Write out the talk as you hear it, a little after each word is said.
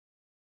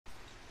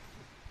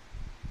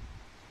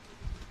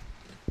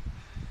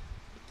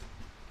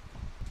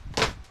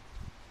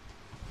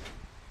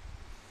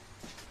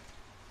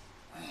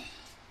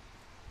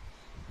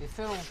if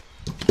it'll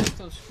take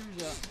those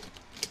screws out.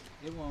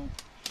 It won't.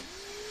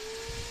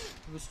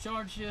 It was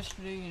charged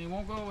yesterday, and it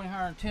won't go any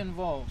higher than 10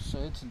 volts. So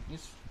it's.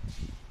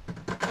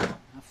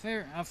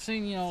 I've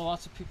seen, you know,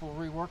 lots of people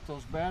rework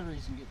those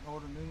batteries and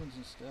order new ones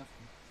and stuff.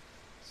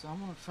 So I'm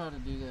gonna try to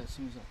do that as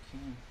soon as I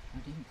can. I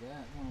need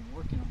that when I'm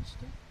working on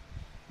stuff.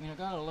 I mean, I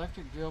got an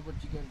electric drill, but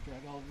you got to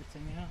drag all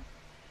everything out.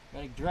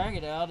 Got to drag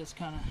it out. It's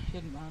kind of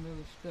hidden behind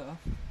other stuff.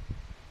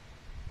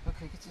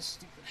 Okay, get this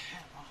stupid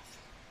hat off.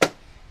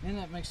 And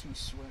that makes me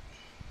sweat.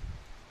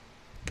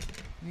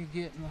 Me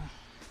getting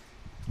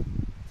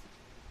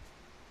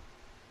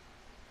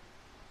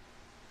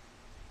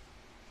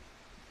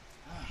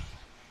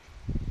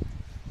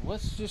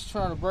let's just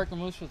try to break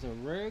them loose with a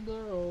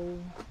regular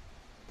old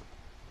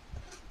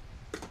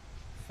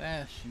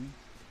fashioned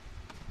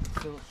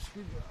Phillips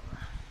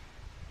screwdriver.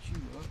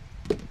 Chew up.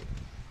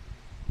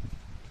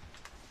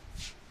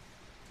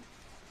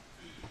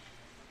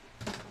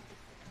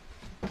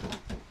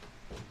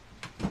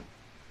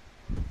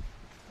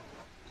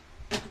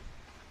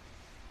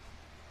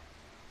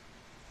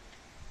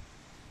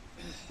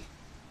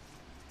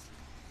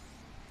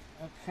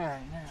 Okay,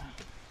 now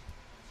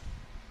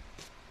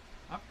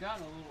I've got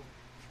a little.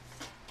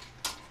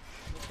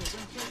 It's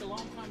going to take a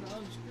long time to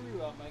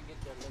unscrew. I might get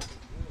that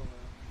electric drill out.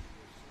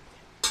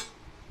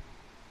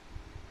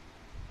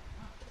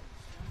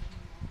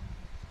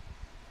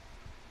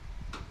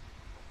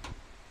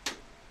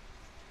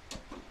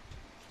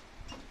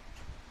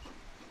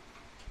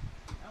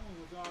 That one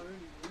was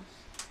already loose.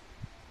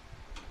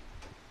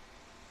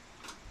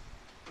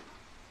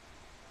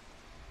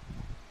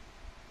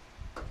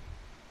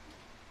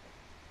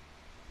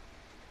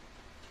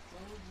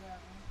 Close that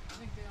one. I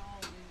think they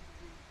all need to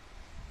be.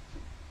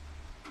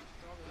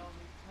 Probably all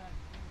need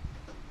tightened.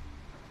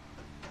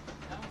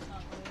 That one's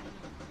not holding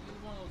it.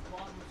 Either one of those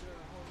bottoms there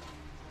are holding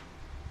anything.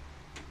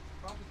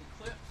 Probably the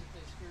clips that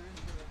they screw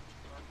into it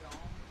are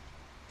gone.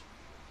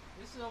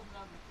 This has opened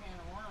up a can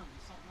of worms.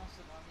 It's something else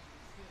that I need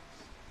to fix.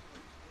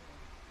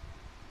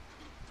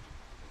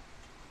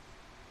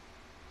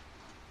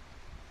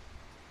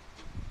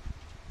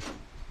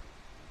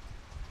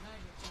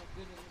 Magnet's not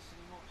good at this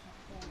anymore. It's not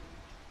holding.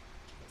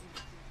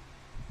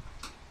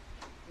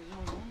 There's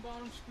only one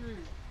bottom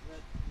screw that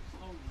is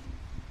holding it.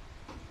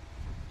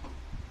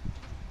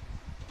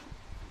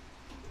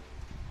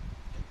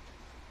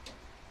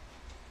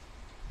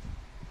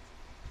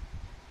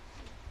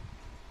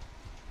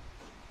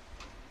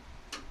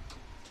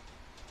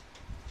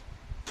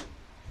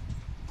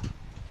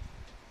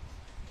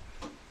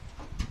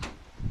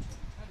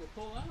 I had to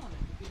pull that on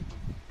it to get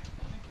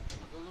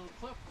the little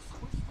clip was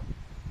twisted.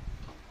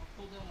 I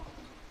pulled that on it.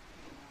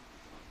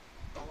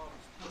 While I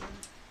was turning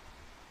it.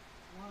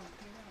 One of them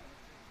came out.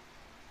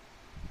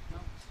 No,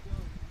 it's still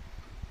in.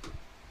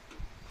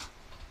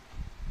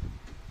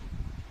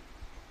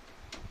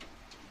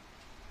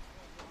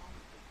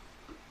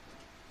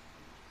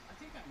 I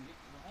think I can get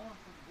the horn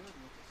pretty good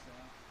with this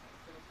out.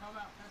 It'll come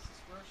out past this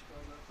brush go,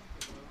 but I think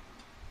it will.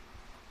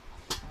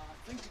 I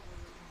think it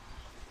will.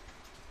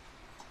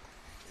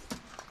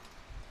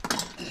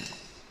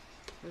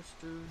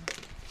 Twister.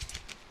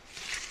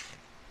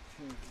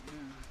 Okay,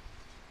 now.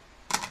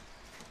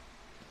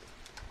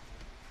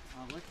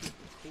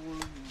 Electrical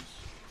cord is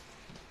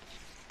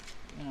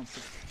in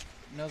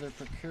another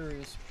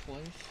precarious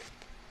place.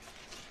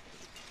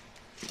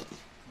 Okay.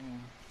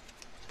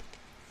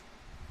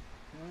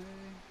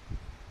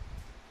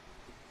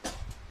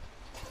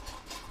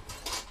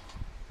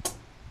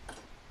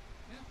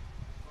 Yeah,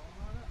 falling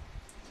right up.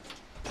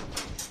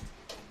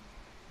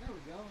 There we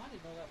go. I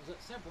didn't know that was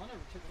that simple. I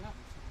never took it out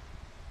before.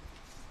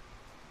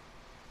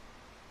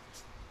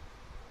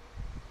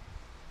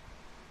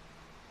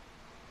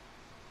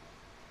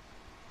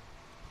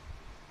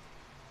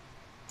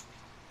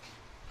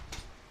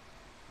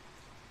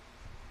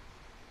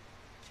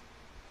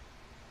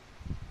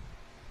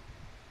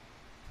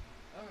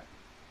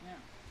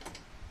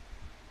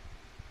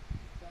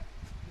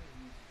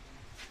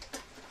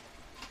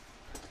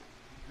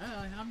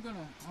 Alright, now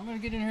I'm gonna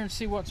get in here and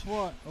see what's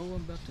what. Oh, I'm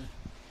about to, the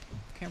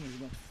camera's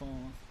about to fall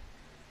off.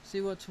 See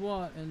what's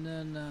what, and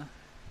then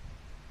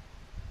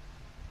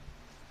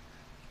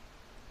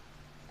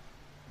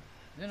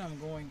I'm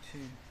going to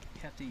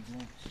cut these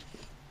links.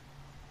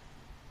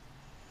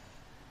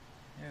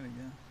 There we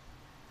go.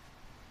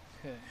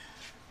 Okay.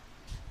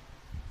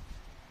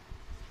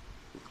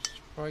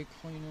 Spray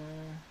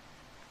cleaner.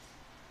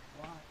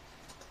 White.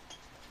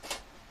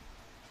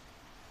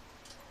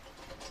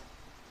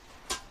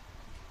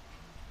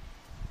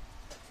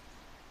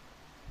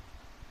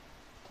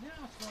 Now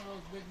it's one of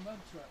those big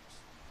mud trucks.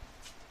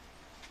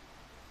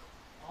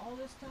 All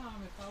this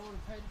time, if I would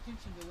have paid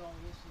attention to all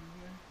this in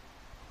here,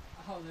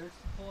 oh, there's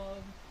the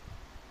plug,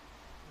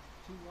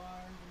 two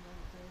wires and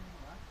everything,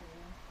 right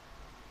there.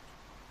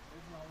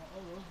 There's my,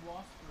 oh, those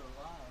wasps are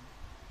alive.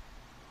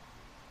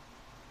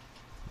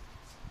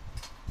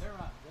 They're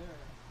right there.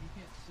 You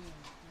can't see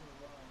them,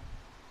 they're alive.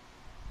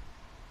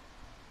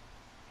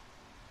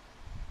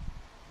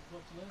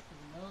 What's left is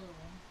another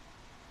one.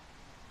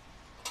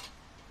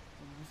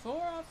 And this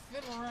before I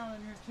fiddle around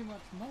in here too much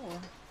more,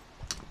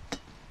 you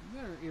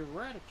better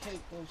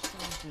eradicate those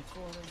things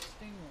before they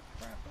sting the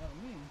crap out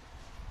of me.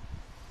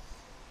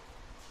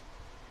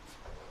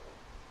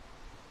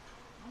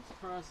 I'm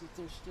surprised that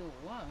they're still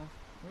alive,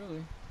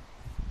 really.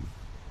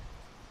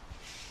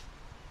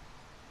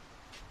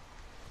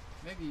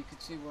 Maybe you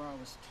could see where I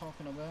was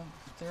talking about.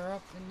 They're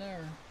up in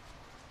there.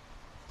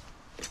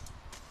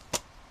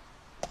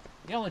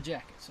 Yellow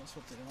jackets, that's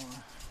what they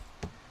are.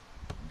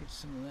 I'll get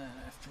some of that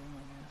after them,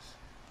 I guess.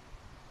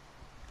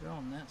 They're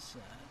on that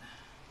side.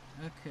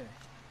 Okay.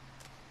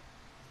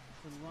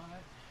 For the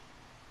light.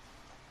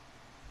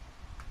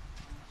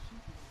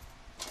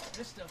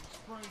 This stuff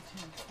will spray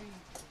 10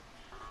 feet.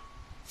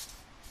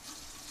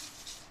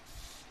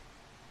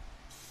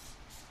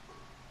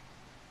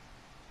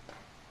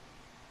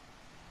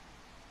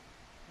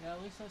 Yeah,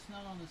 at least that's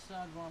not on the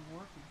side where I'm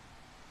working.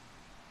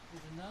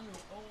 There's another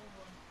old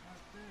one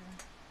right there.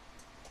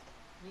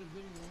 Little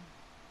bitty one.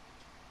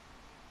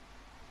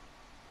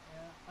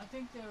 Yeah, I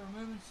think they were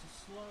moving so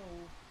slow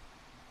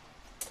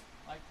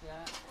like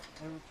that.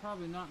 They were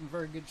probably not in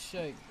very good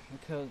shape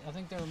because I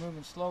think they were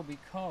moving slow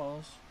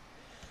because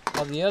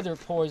of the other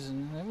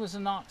poison. It was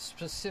not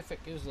specific.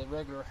 It was a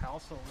regular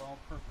household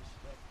all-purpose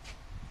stuff.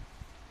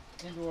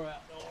 Indoor,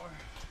 outdoor.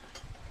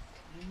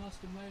 It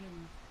must have made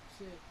him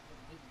sick, but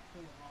it didn't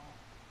kill him all.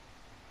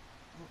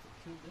 I don't know if it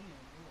killed any of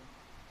them, really.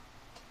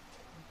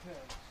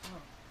 Okay, so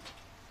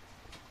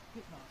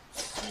get my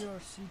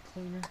CRC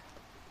cleaner.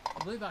 I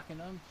believe I can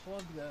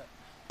unplug that.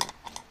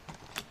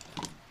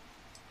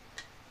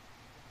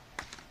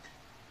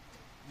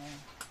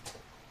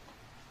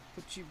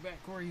 Put you back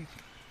where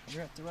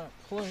you're at the right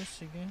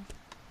place again.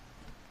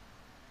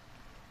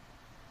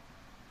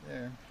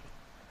 There.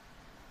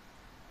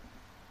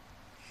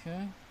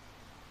 Okay.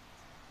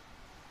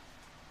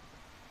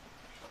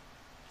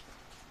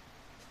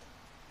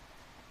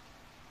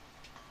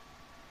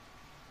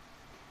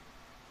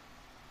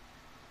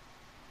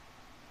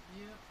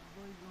 Yep, I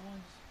believe the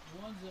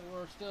ones that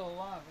were still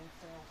alive, they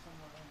fell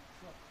somewhere in the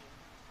truck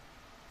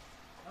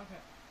there.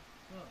 Okay,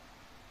 so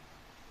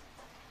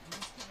I'm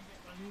just gonna get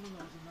my needle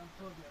nose and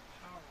unplug that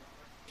power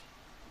wire.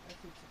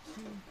 That's it's a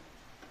two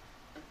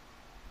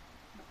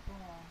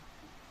prong.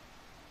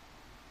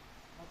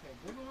 Okay,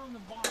 big one on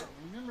the bottom.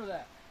 Remember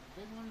that. The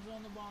big one is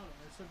on the bottom.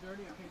 They're so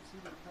dirty I can't see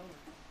their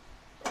colors.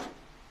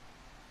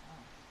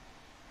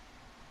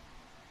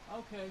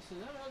 Okay, so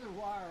that other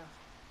wire,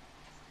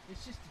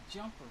 it's just a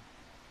jumper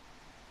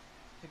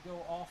to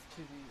go off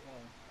to the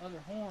other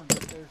horn,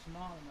 but there's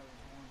not another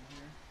horn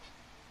here.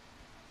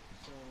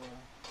 So,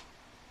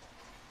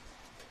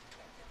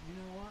 you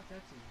know what?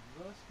 That's as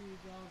rusty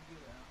as I'll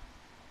get out.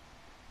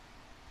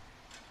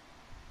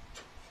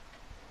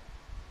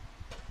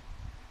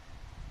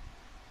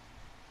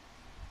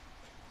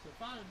 So if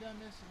I'd have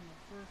done this in the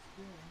first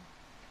doing,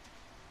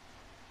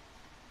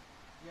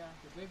 yeah,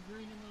 the big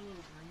green and the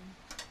little green.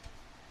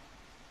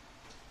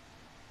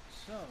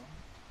 So,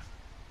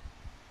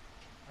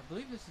 I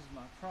believe this is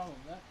my problem.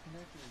 That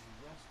connector is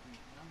rusty,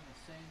 and I'm going to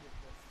sand it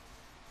with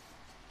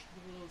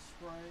give a little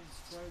spray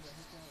the heck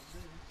out of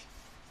this.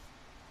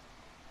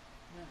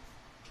 Now,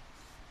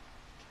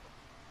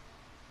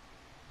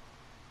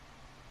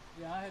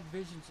 yeah, I had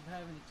visions of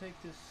having to take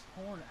this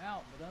horn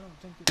out, but I don't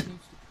think this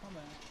needs to come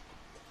out.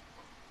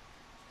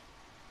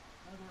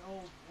 Another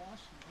old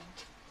Washington.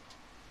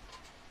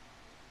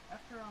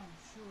 After I'm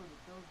sure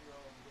that those are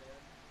all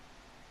dead.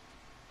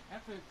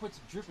 After it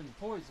puts dripping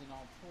poison,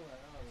 I'll pull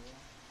that out of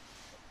there.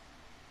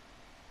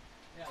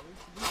 Yeah,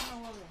 there's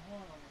no other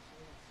horn on this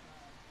little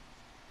side.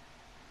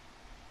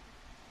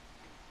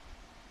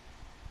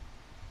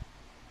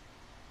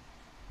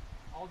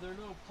 Oh, they're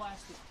little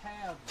plastic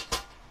tabs.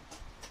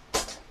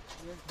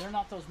 They're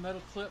not those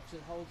metal clips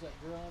that holds that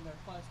grill in. They're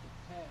plastic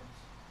tabs.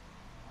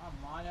 I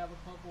might have a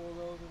couple of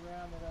those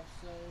around that I've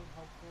saved,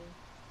 hopefully.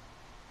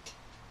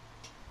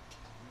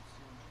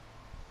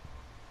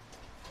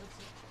 Let's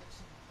see.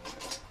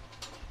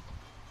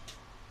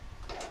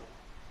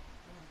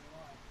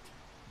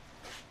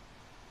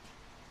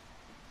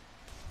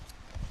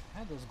 I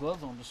had those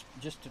gloves on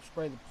just to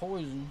spray the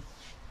poison.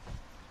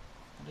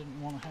 I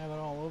didn't want to have it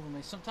all over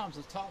me. Sometimes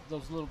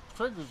those little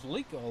triggers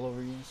leak all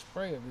over you and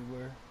spray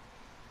everywhere.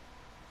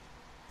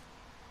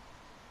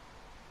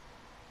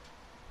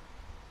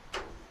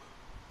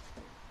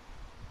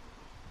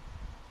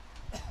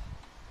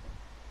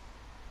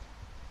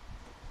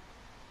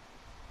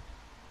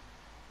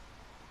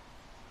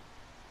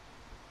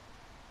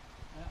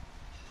 Yeah,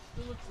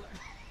 still looks like.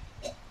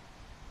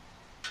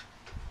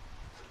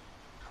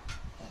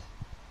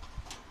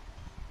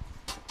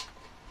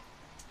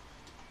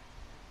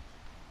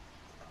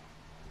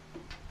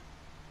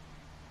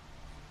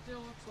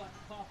 Still looks like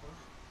copper,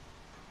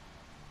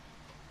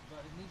 but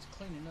it needs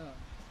cleaning up.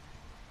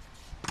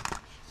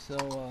 So,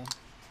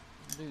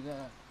 do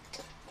that.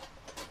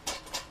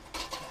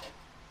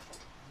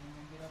 And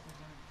then get up in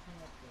there and clean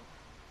up the.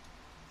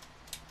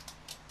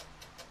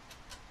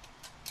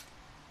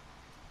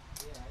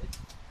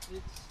 Yeah,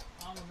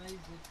 I'm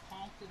amazed it's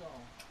pumped at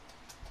all.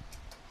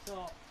 So,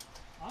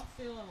 I'm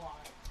feeling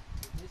like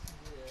this is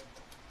it.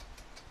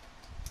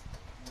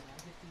 And I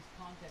get these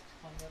contacts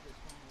cleaned up, it's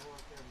going to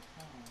work every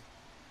time.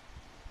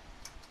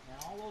 And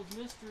all those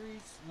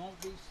mysteries won't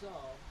be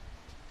solved.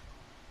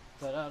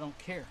 But I don't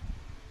care.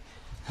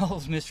 All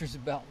those mysteries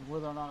about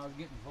whether or not I was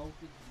getting voltage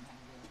and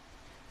all that.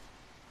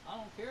 I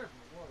don't care if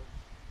it works.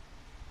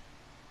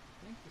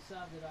 I think the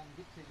side that I can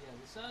get to,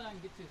 the side I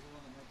can get to is the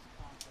one that makes the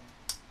contact.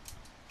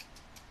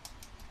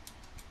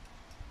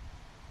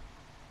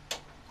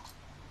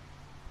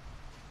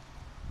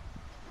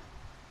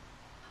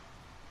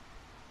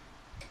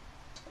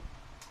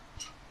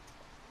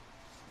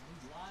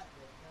 Need light,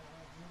 but I gotta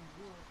have room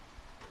to work.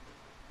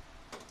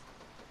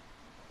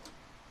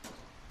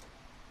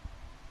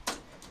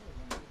 Really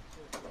gonna get to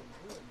it pretty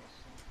good in this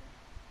something.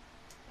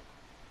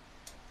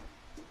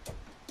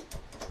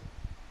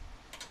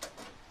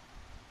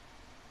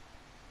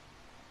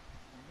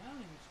 The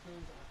mounting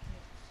screws I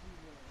can't see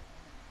where they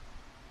are.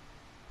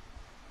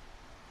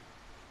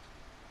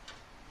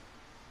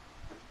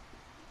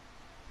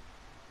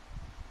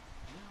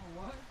 You know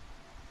what?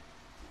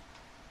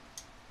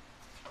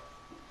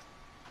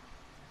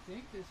 I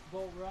think this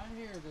bolt right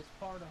here, this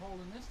part of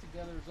holding this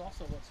together, is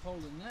also what's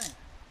holding that.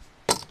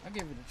 I'll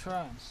give it a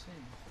try and see.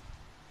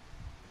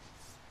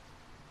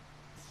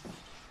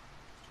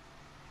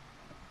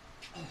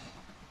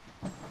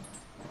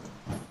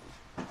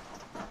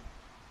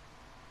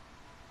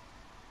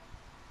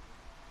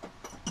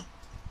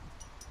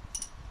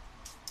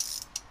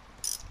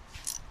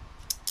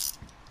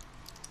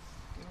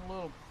 Get a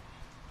little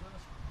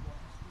dust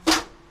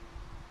blaster.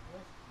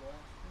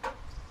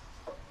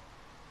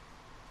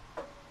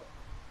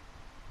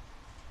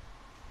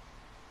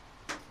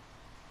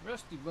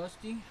 Rusty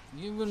busty.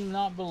 You would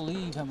not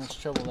believe how much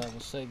trouble that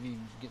will save you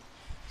to get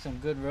some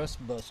good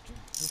rust buster.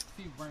 There's a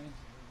few brands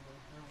that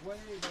are good.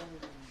 They're way better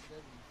than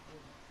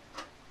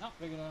Debian. Not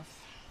big enough.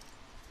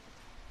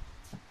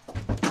 I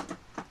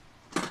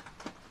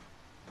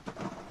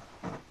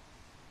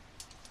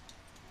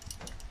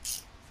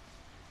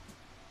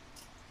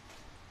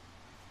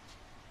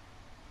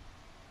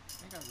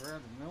think I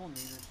grabbed a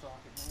millimeter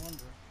socket, no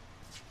wonder.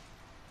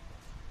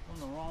 On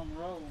the wrong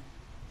row.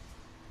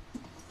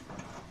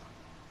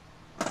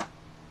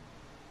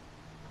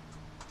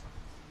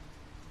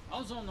 I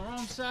was on the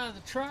wrong side of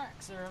the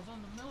tracks there. I was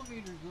on the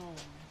millimeter zone.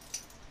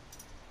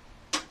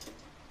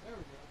 There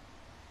we go.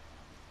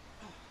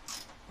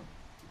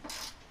 I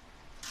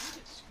think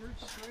it screwed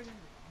straight into the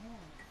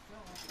horn. It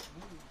felt like it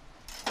moved.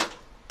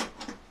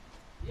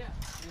 Yeah,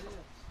 it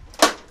is.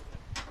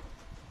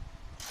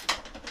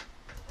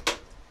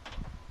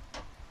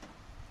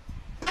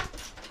 I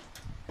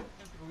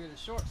have to go get a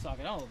short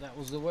socket. Oh, that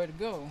was the way to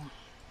go.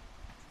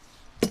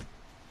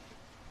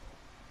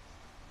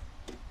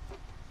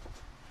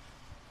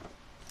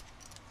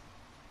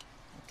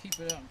 Keep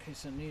it out in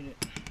case I need it.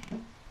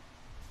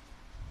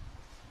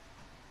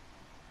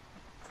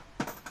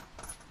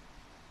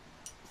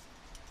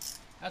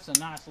 That's a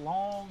nice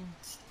long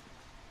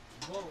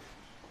bolt.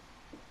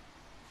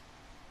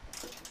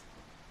 It's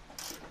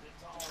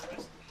all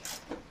rusty.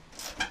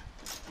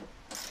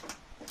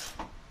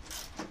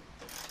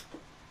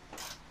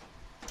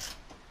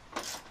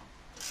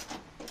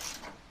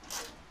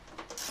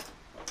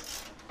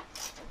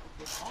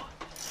 It's hot.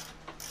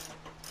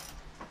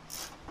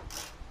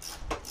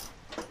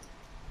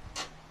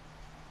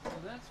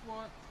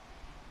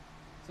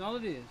 That's all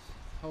it is,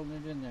 holding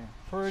it in there.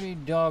 Pretty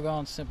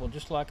doggone simple,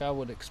 just like I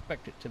would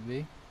expect it to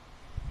be.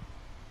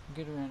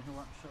 Get around here,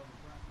 I can show the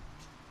bracket.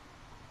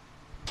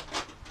 I'm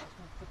just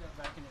going to put that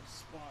back in its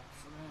spot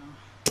for now.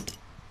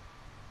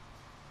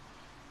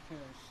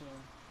 Okay, so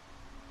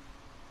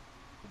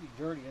pretty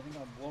dirty. I think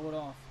I'll blow it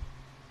off.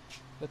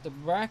 But the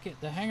bracket,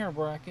 the hanger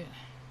bracket,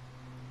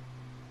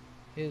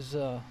 is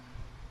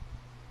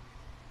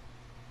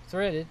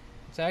threaded.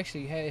 It's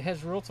actually, it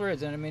has real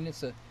threads, and I mean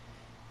it's a,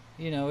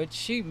 you know, it's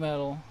sheet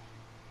metal,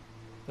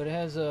 but it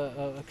has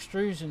a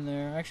extrusion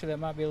there. Actually, that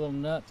might be a little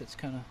nut that's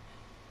kind of,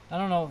 I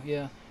don't know.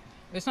 Yeah,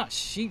 it's not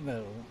sheet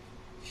metal.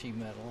 Sheet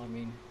metal. I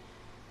mean,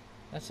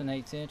 that's an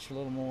 1/8 inch, a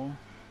little more.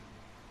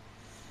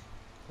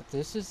 But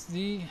this is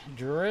the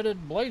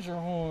dreaded blazer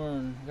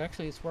horn.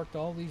 Actually, it's worked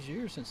all these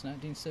years since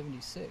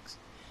 1976,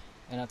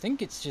 and I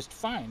think it's just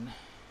fine.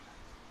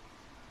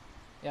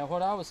 Yeah,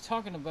 what I was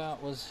talking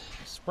about was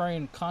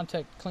spraying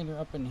contact cleaner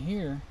up in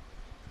here.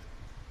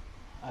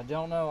 I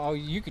don't know. Oh,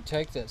 you could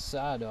take that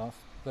side off,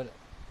 but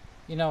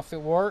you know, if it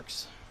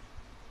works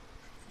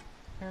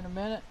here in a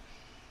minute,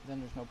 then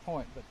there's no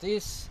point. But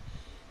this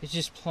is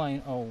just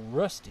plain old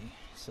rusty,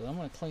 so I'm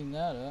going to clean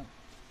that up,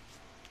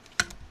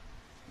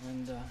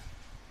 and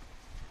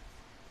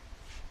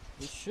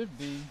it should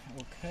be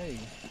okay,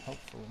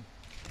 hopefully,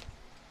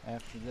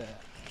 after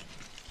that.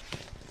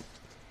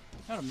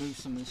 Gotta move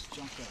some of this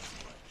junk out of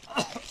the way.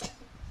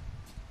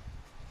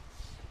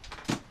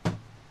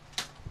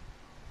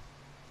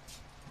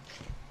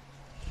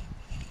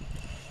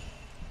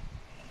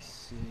 Let's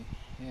see,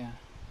 yeah,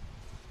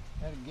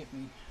 that'll get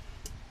me,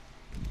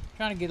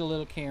 trying to get a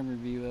little camera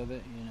view of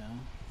it, you know.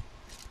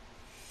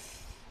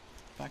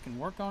 If I can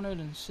work on it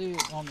and see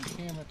it on the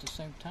camera at the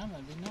same time,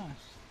 that'd be nice.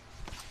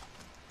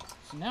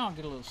 So now I'll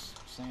get a little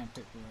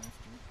sandpaper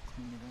after it,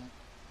 clean it up.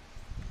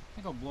 I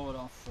think I'll blow it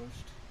off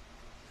first.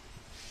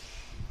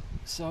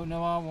 So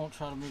no, I won't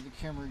try to move the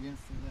camera again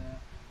for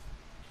that.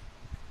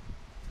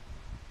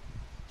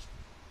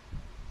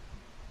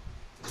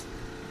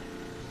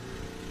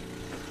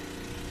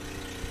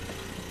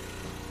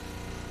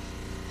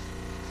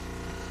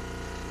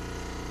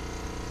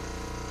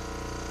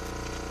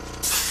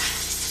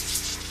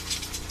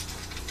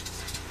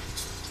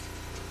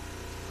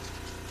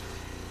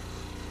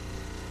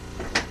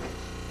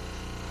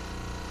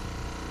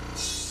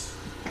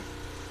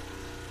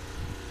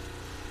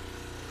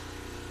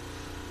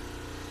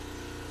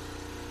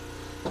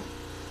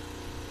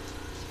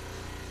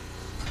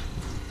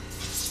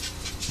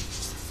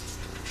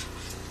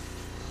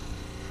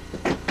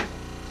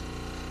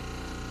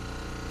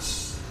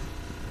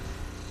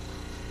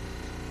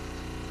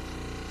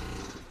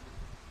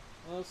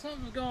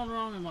 Something's going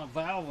wrong in my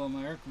valve on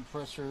my air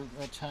compressor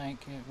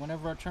tank.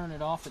 Whenever I turn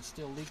it off, it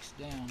still leaks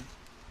down.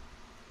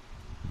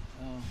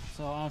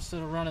 So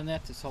instead of running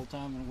that this whole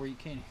time and where you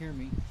can't hear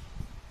me,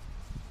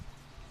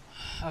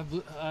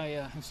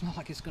 it's not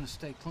like it's going to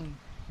stay clean.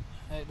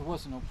 There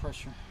wasn't no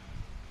pressure.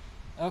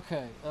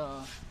 Okay.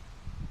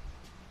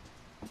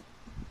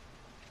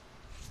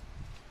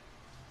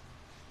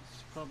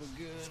 It's probably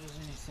good as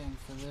anything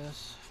for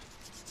this.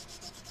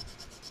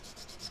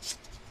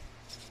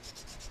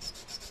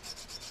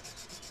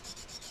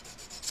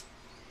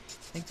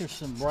 I think there's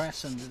some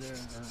brass under there,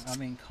 or I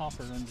mean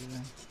copper under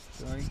there.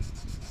 Sorry.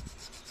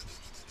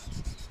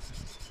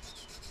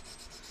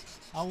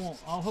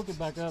 I'll hook it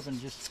back up and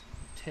just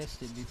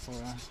test it before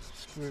I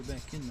screw it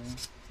back in there.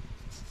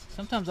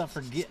 Sometimes I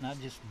forget and I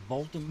just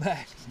bolt them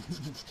back,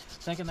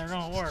 thinking they're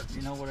gonna work.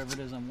 You know, whatever it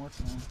is I'm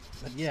working on.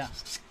 But yeah,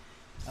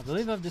 I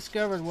believe I've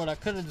discovered what I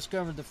could have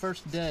discovered the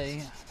first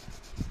day.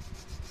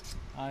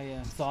 I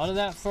thought of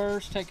that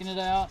first, taking it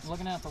out,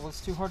 looking at it, well, it's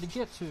too hard to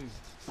get to.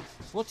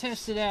 We'll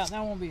test it out.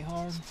 That won't be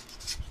hard.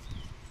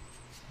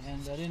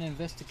 And I didn't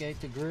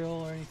investigate the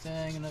grill or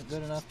anything, not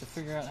good enough to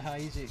figure out how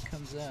easy it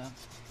comes out.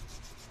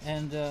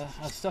 And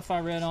stuff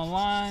I read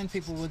online,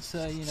 people would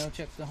say, you know,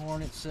 check the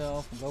horn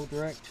itself and go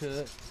direct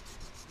to it.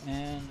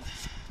 And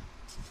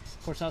of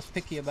course, I was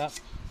picky about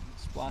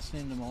splicing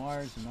into my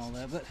wires and all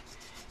that. But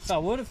if I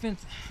would have been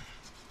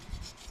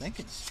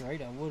thinking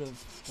straight, I would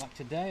have. Like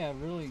today, I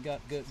really got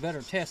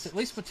better tests. At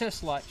least my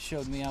test light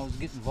showed me I was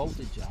getting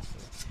voltage out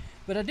there.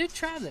 But I did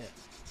try that,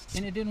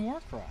 and it didn't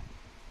work right.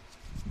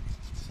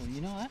 So,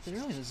 you know, that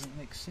really doesn't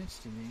make sense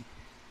to me.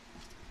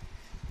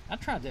 I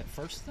tried that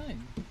first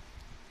thing.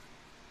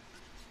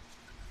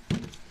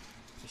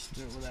 Just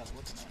do it without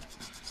looking at it.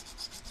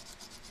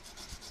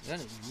 That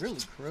is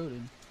really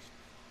corroded.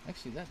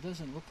 Actually, that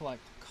doesn't look like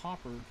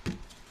copper.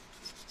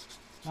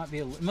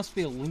 It must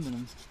be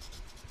aluminum.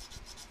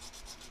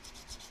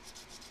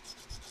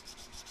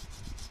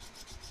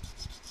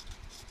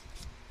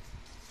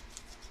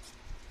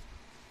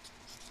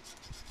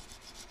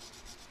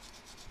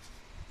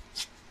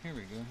 Here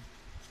we go.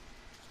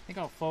 I think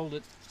I'll fold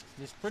it.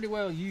 It's pretty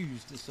well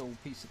used, this old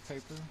piece of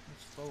paper.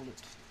 Let's fold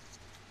it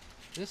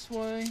this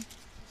way,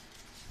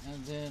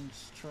 and then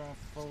just try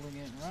folding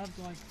it right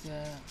like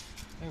that.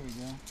 There we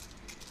go.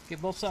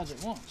 Get both sides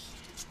at once.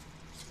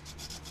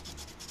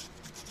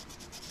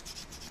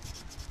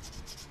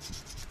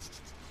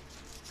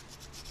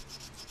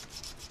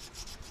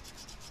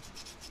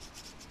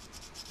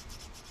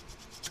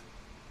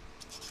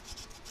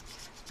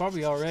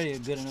 Probably already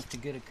good enough to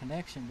get a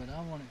connection, but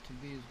I want it to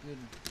be as good,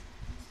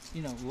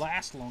 you know,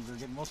 last longer,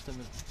 get most of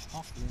it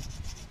off there.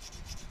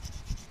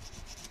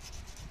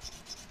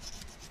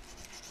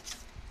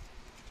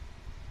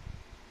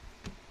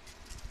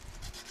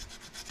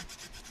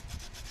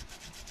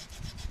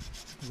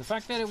 The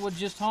fact that it would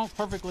just honk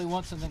perfectly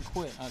once and then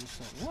quit, I just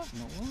thought, what in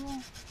the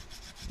world?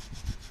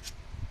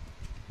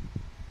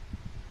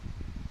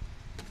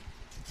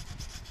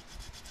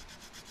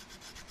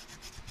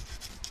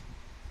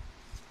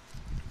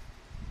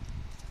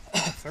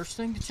 First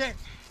thing to check,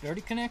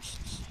 dirty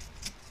connections.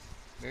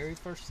 Very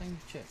first thing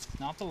to check,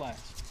 not the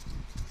last.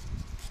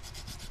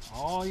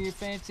 All your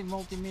fancy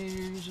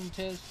multimeters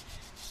and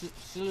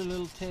silly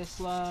little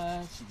test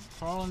lights, and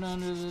crawling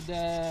under the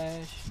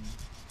dash, and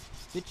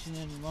bitching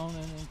and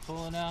moaning and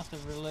pulling out the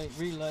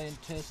relay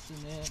and testing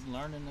it and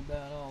learning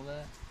about all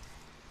that.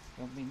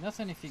 Don't mean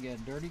nothing if you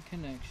got dirty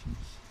connections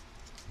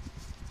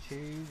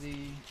to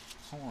the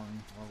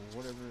horn or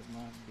whatever it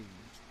might be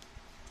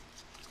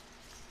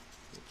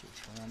that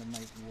you're trying to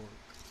make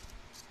work.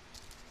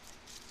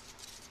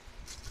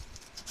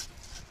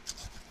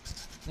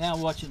 Now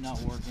watch it not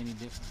work any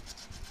different.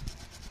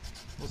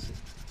 We'll see.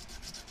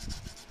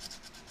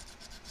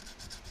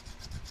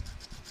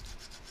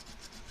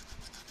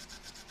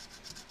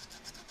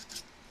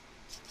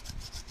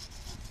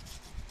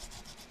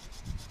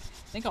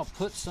 I think I'll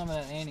put some of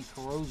that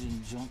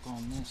anti-corrosion junk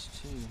on this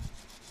too. I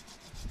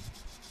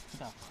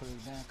think I'll put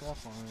it back up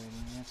already.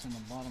 That's in the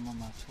bottom of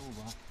my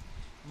toolbox.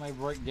 I may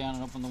break down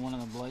and open the one in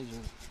the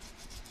blazer.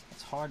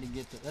 It's hard to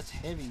get to. That's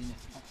heavy and it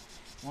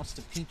wants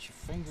to pinch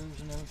your fingers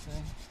and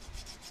everything.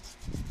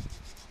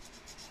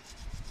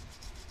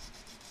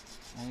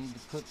 I need to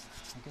put,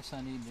 I guess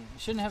I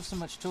shouldn't have so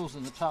much tools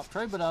in the top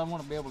tray, but I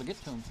want to be able to get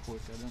to them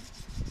quick.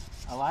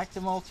 I like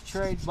the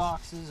multi-trade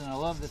boxes, and I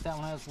love that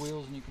one has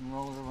wheels and you can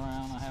roll it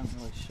around. I haven't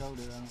really showed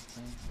it, I don't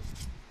think.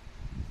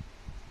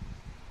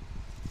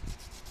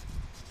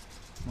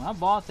 When I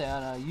bought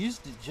that, I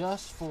used it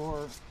just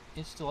for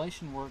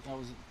installation work. I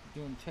was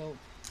doing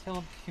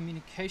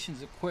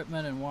telecommunications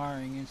equipment and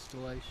wiring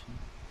installation.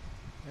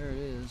 There it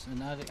is.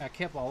 And I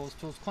kept all those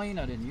tools clean.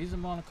 I didn't use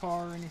them on a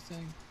car or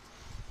anything.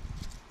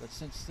 But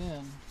since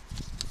then, I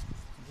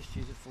just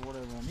use it for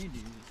whatever I need to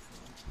use it for.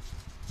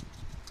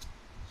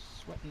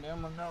 Sweating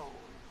down my nose.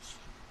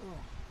 Oh.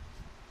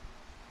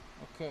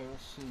 Okay,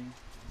 let's see.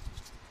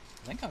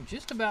 I think I've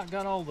just about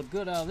got all the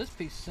good out of this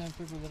piece of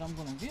sandpaper that I'm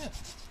going to get.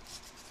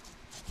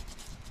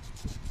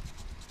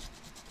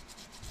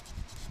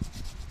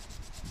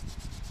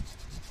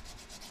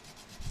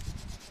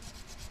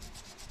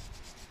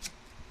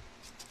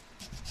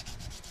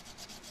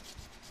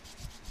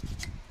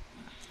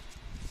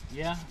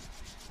 Yeah,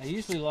 I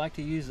usually like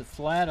to use a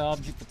flat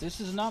object, but this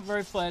is not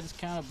very flat. It's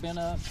kind of bent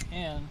up,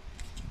 and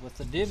with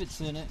the divots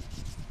in it,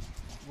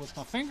 with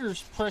my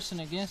fingers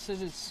pressing against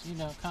it, it's, you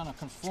know, kind of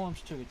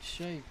conforms to its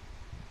shape.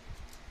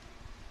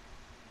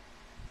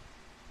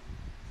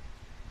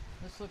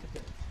 Let's look at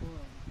that.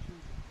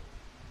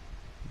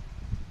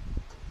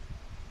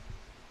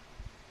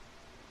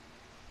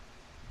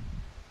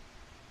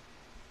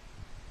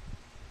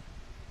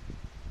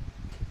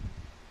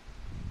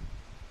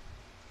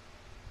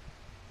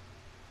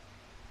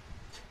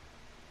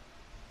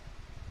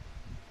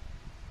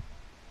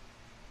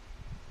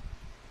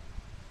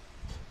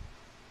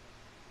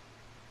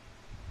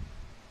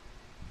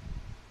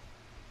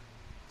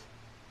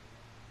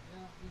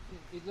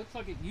 It looks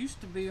like it used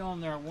to be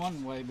on there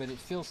one way, but it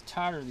feels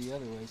tighter the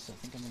other way, so I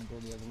think I'm going to go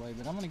the other way.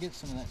 But I'm going to get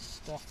some of that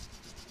stuff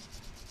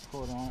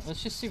put on it.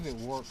 Let's just see if it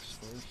works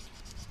first.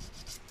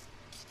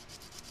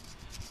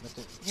 But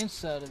the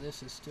inside of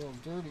this is still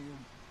dirtier.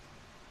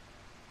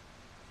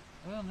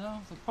 Well,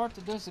 no, the part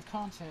that does the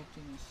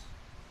contacting is...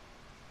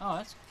 Oh,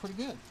 that's pretty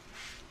good.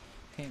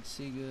 Can't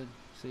see good.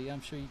 See,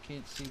 I'm sure you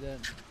can't see that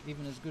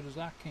even as good as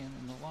I can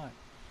in the light.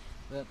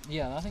 But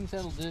yeah, I think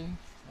that'll do.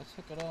 Let's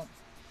hook it up.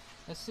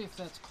 Let's see if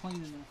that's clean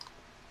enough.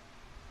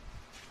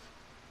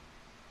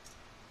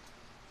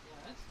 Yeah,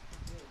 that's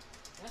good.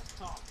 That's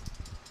top.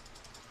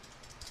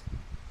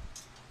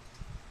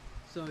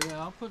 So yeah,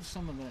 I'll put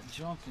some of that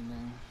junk in there.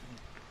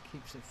 It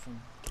keeps it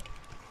from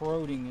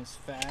corroding as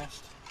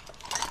fast.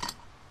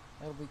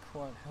 That'll be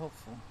quite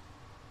helpful.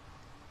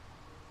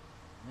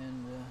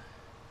 And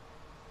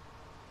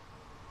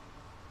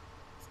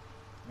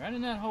right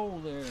in that hole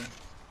there.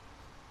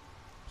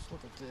 Let's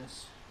look at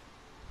this.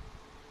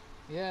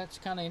 Yeah, it's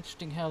kind of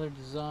interesting how they're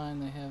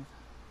designed. They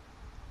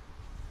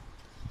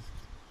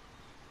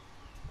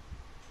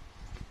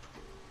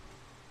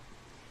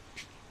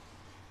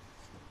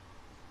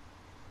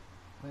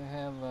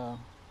have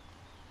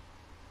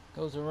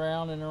goes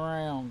around and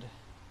around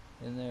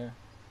in there.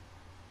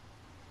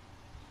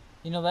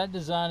 You know, that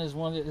design is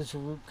one that is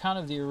kind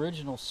of the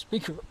original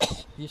speaker.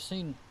 You've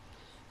seen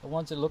the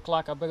ones that look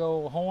like a big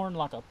old horn,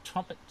 like a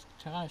trumpet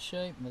kind of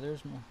shape. But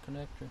there's my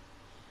connector.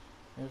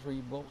 There's where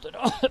you bolt it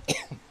on.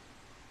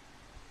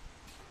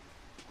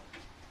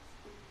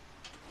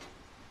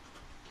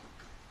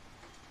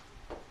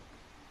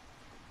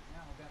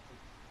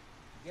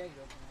 Gate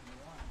open on the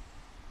line.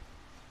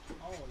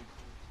 Always.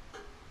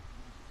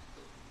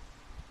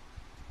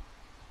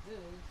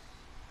 This,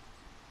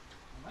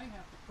 I may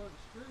have to put a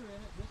screw in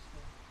it this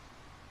way.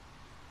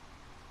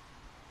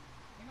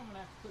 I think I'm going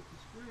to have to put the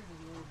screw in it a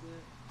little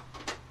bit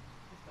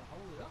just to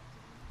hold it up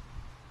there.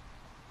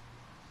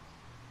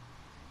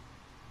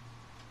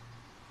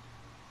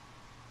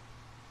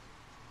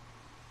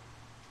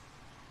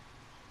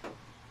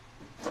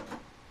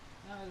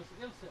 Now it'll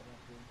sit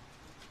right there.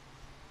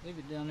 Leave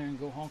it down there and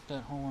go honk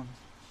that horn.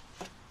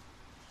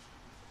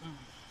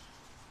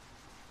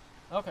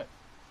 Okay,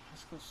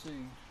 let's go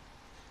see.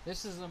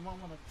 This is a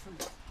moment of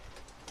truth.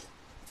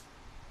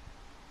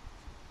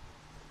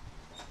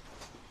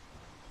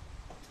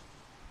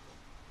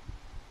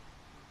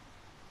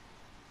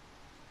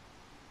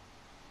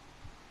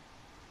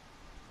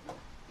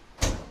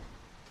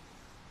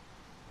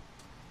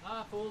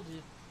 I fooled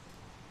you.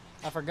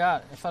 I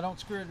forgot. If I don't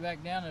screw it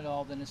back down at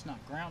all, then it's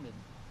not grounded.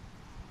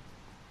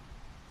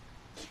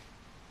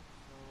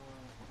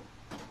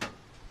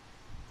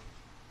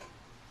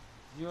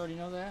 You already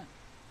know that?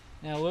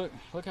 Now look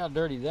how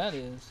dirty that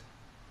is.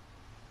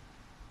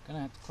 Gonna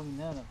have to clean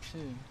that up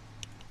too.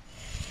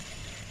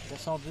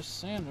 Guess I'll just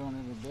sand on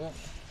it a bit.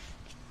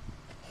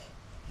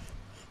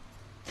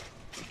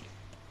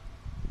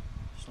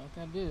 Just like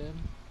I did.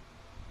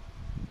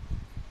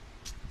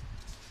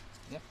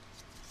 Yep.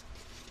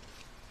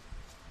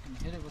 I can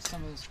hit it with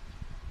some of this.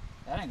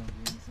 That ain't gonna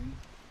do anything.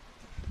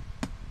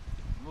 A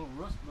little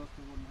rust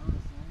buster wouldn't hurt a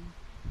thing.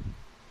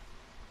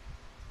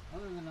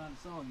 Other than that,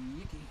 it's all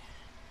yicky.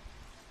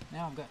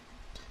 Now I've got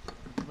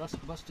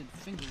busted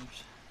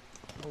fingers.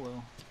 Oh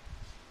well,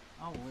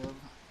 I'll live.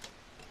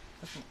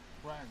 That's what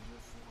rags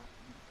are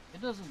for.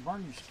 It doesn't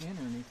burn your skin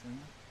or anything.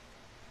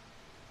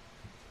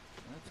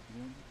 That's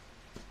good.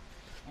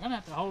 I'm gonna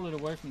have to hold it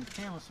away from the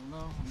camera so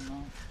no,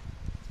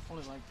 hold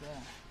it like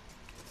that.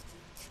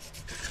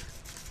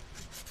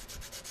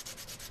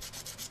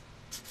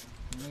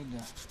 I need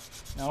to,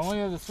 not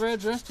only are the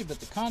threads rusty, but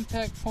the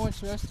contact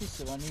point's rusty,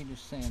 so I need to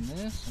sand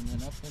this, and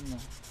then up in the,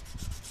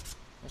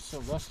 that's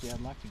so rusty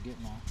I'd like to get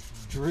my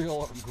drill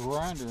or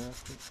grinder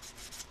up it.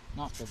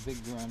 Not the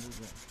big grinder,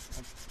 but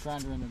a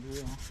grinder and a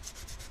drill.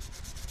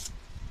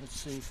 Let's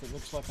see if it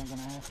looks like I'm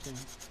gonna have to,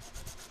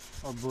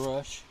 or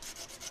brush,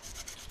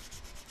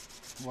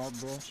 wire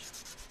brush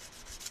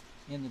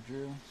in the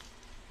drill.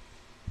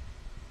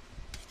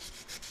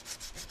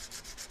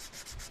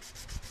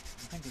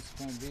 I think it's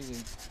going to be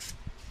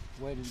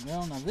the way to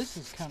go. Now this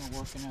is kind of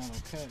working out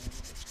okay.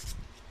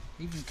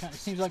 Even kind of,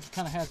 it seems like it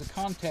kind of has a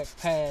contact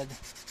pad.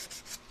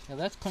 Now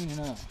that's cleaning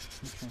up.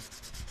 Okay.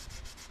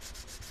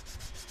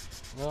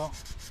 Well,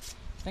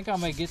 I think I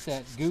may get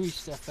that gooey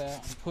stuff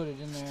out and put it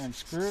in there and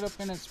screw it up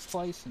in its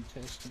place and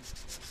test it.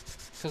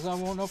 Because I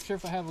won't know for sure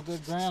if I have a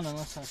good ground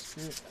unless I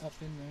screw it up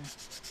in there.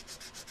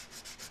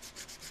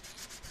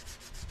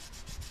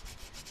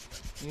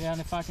 Yeah,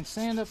 and if I can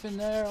sand up in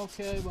there,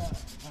 okay, but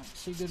I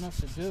see good enough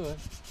to do it.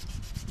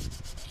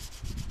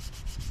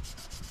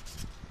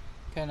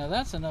 Okay, now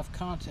that's enough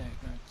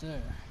contact right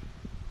there.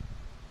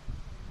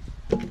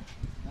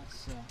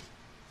 Let's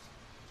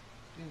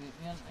do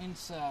the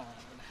inside.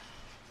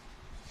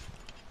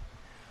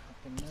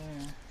 Up in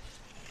there.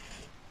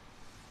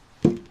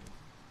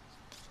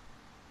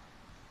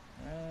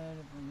 Right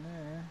up in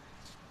there.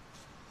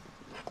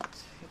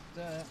 Let's hit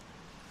that.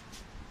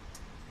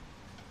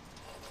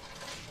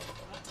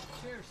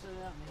 The chair set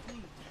out in the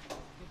heat. It's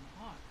getting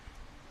hot.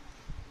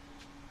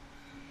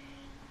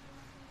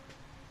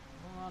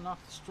 Well, I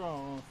knocked the straw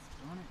off,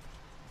 darn it.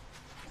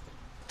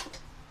 There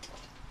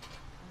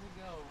we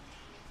go.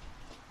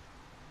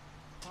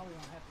 Probably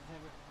gonna have to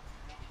have it.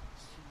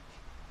 Let's see.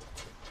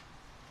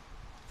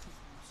 Keep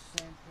my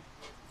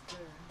sandpaper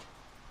there.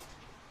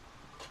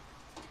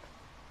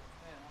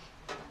 Yeah.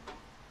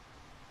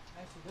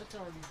 Actually, that's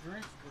already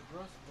drenched the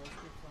rust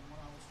buster from when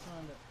I was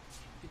trying to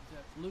get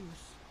that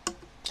loose.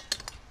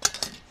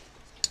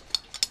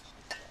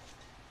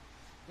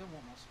 Still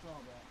want my straw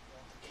back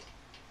though.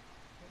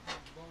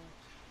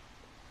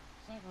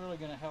 It's not really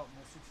going to help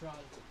me to try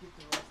to get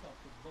the rust off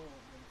the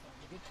bullet.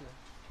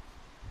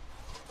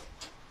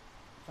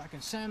 If I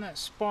can sand that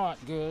spot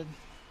good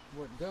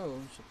where it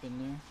goes up in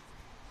there,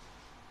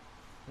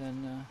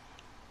 then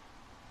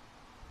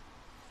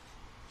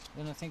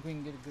I think we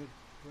can get a good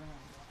ground.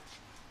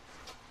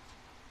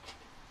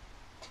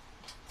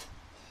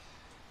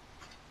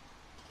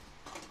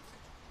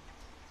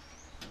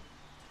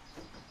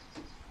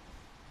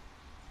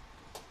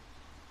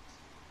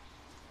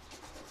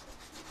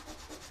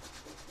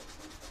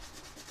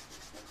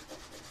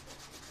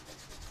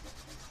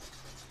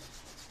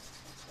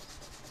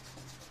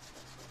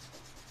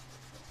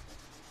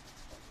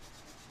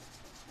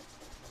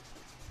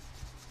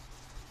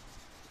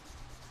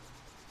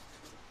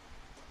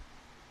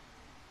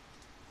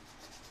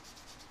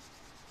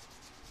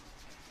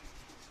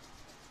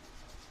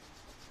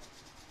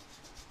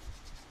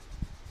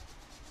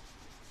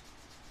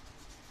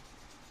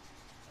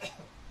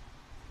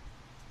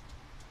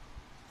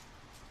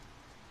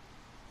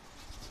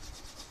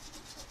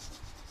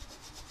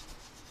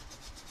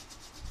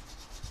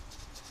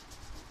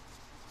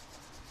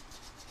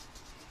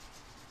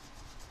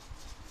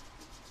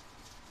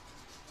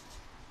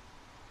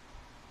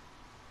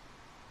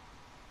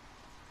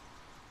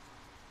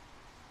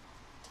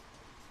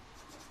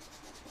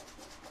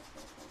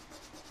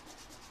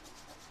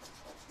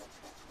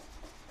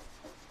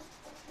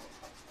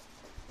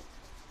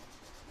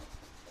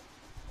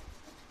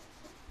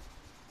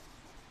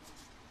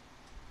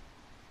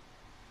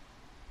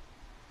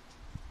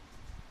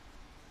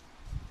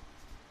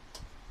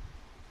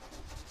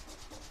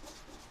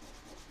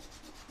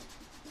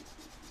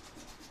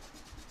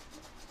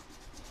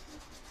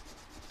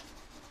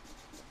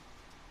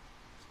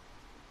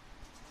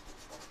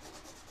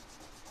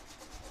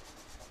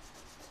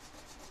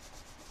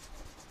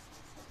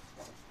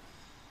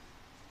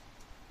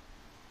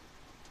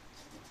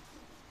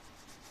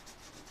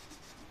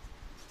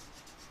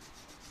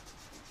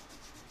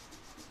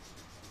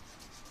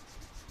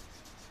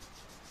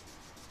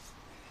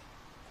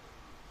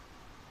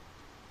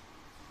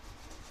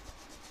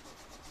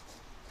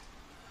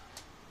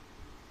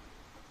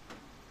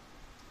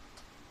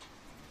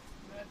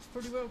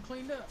 Pretty well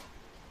cleaned up.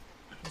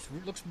 This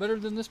looks better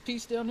than this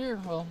piece down here.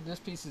 Well, this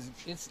piece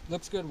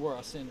looks good where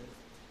I sent it.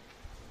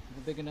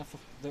 It's big enough.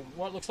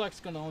 What looks like it's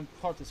going to only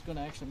part that's going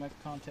to actually make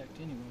contact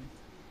anyway.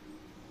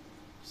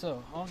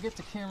 So I'll get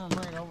the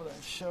cameraman over there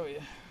and show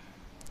you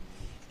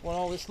what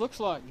all this looks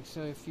like.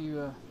 So if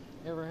you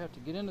ever have to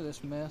get into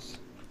this mess,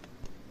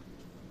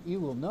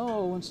 you will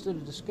know instead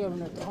of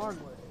discovering it the hard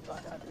way,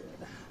 like I did.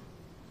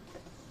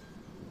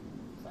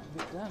 If I can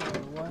Get that out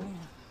of the way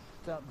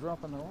without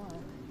dropping the light.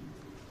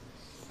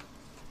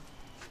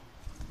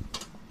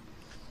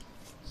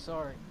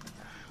 Sorry,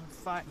 I'm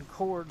fighting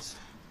cords.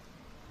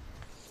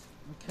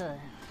 Okay.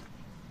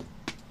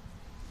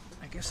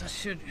 I guess I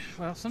should,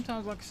 well,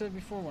 sometimes, like I said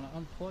before, when I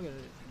unplug it,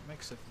 it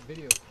makes the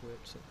video quit,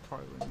 so it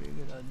probably wouldn't be a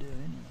good idea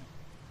anyway.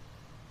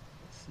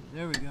 Let's see,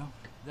 there we go.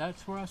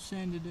 That's where I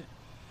sanded it.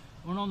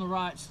 The one on the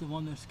right's the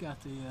one that's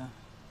got the,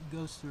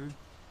 goes through.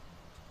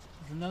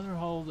 There's another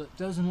hole that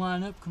doesn't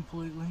line up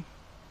completely.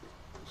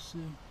 Let's see.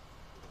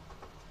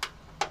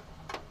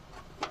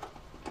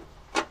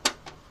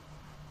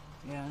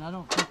 Yeah, and I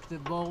don't think the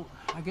bolt,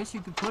 I guess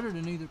you could put it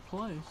in either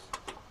place.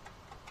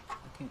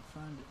 I can't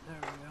find it, there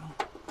we go.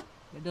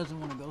 It doesn't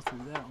want to go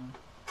through that one.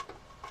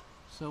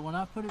 So when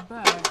I put it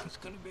back, it's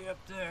going to be up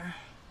there.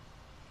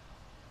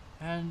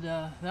 And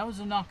that was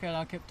a knockout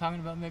I kept talking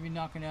about, maybe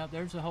knocking out.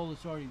 There's a hole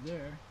that's already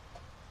there.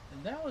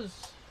 And that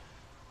was,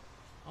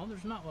 oh,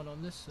 there's not one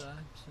on this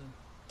side. So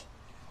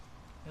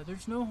yeah,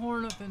 there's no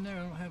horn up in there. I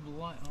don't have the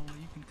light on,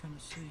 you can kind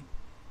of see.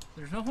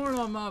 There's no horn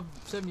on my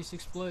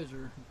 76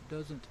 Blazer. It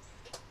doesn't.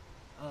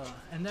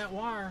 And that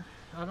wire,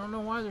 I don't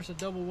know why there's a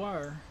double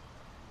wire.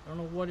 I don't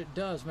know what it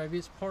does. Maybe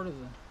it's part of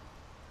the,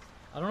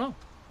 I don't know.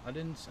 I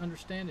didn't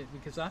understand it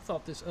because I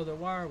thought this other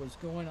wire was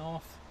going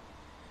off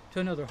to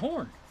another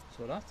horn. That's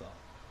what I thought.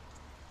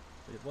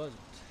 But it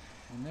wasn't.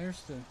 And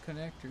there's the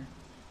connector.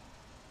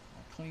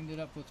 I cleaned it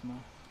up with my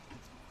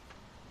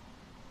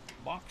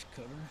box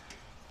cutter.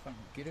 If I can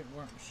get it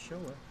where I can show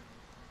it.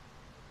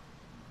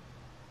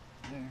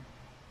 There.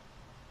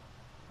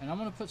 And I'm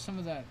going to put some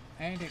of that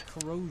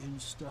anti-corrosion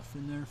stuff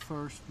in there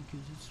first because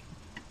it's,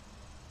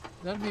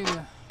 that'll be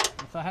the,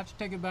 if I have to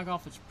take it back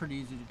off, it's pretty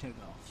easy to take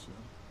off. So,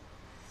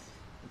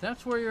 but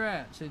that's where you're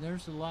at. See,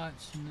 there's the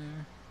lights in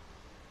there.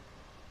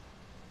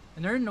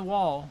 And they're in the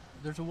wall.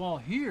 There's a wall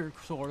here,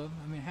 sort of.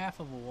 I mean, half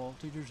of a wall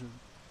too. There's a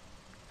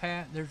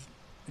pat.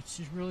 It's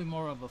just really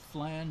more of a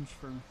flange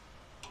for,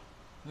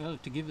 well,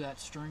 to give that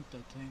strength,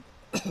 I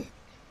think.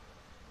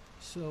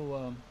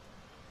 So,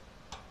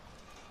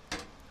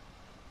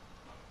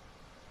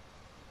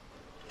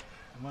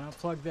 when I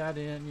plug that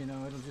in, you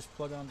know, it'll just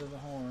plug onto the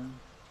horn.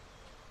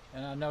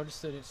 And I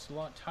noticed that it's a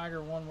lot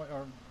tighter one way,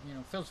 or, you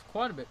know, feels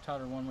quite a bit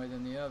tighter one way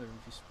than the other.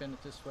 If you spin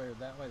it this way or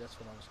that way, that's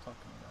what I was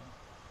talking about.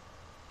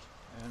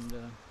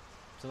 And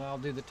so I'll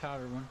do the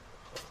tighter one.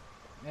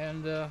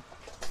 And let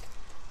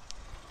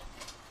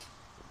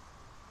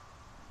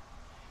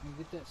me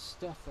get that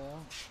stuff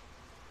out.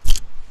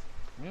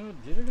 Well, I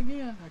did it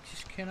again. I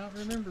just cannot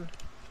remember.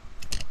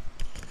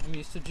 I'm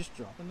used to just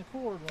dropping the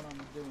cord when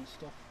I'm doing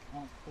stuff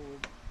on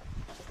cord.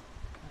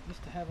 I'm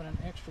used to having an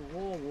extra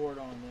wall wart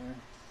on there.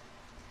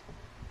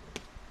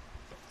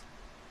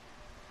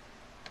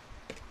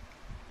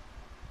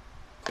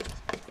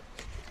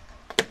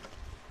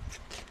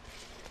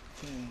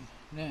 Okay,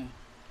 now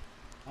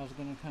I was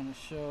going to kind of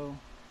show.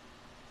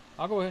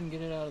 I'll go ahead and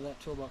get it out of that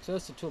toolbox.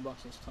 That's the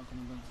toolbox I was talking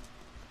about.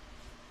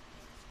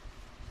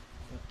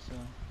 But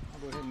I'll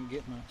go ahead and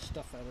get my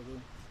stuff out of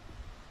there.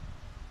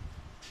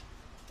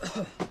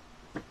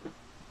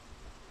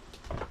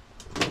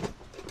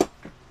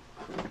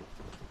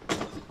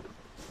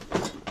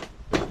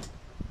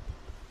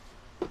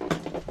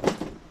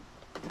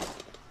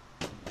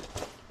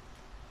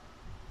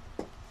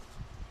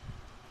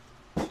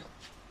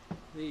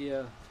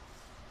 The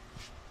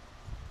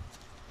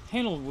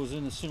handle was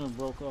in the center,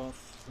 broke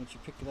off. Once you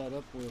pick that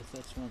up with,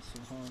 that's when it's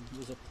so hard. It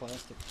was a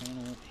plastic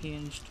panel, it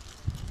hinged.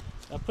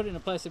 I put it in a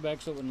plastic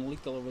bag so it wouldn't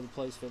leak all over the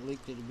place. If it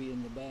leaked, it'd be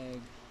in the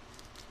bag.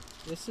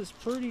 This is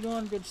pretty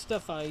darn good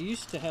stuff. I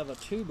used to have a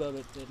tube of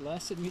it that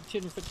lasted me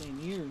 10 or 15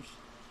 years.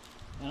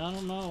 And I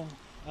don't know.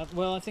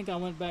 Well, I think I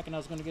went back and I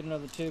was going to get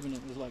another tube and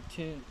it was like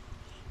 10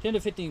 to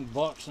 15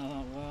 bucks. And I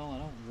thought, well, I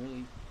don't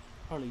really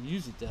hardly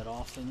use it that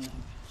often.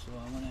 So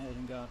I went ahead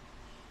and got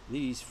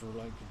these for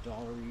like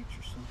 $1 each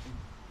or something.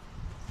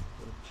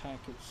 Little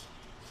packets.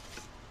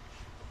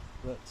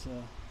 But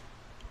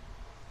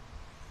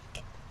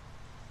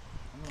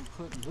I'm going to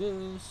put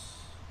this,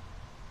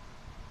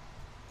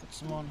 put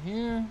some on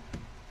here.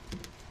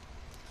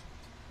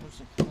 Where's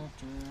the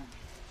connector?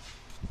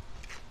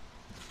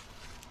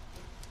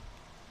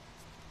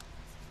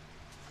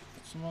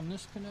 Put some on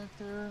this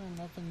connector and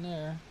up in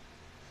there.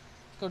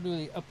 Let's go do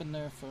the up in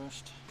there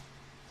first.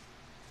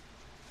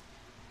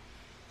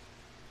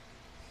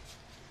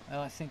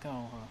 Well, I think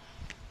I'll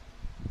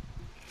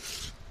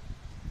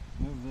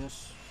move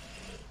this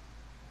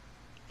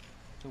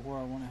to where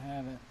I want to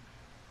have it.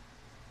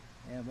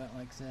 Yeah, about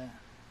like that.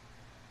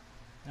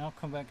 And I'll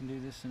come back and do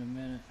this in a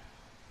minute.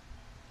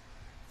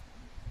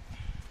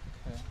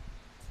 Okay.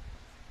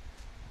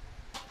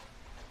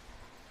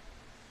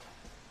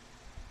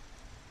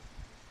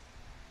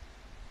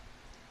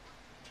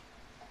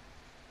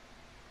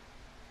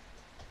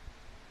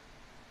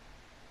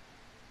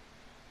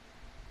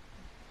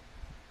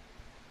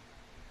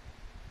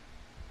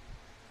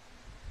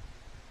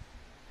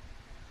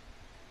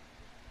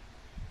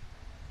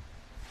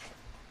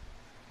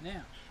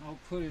 Now, I'll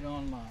put it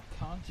on my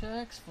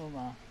contacts for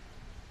my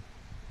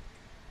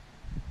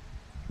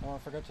Oh, I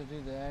forgot to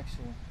do the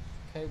actual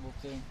cable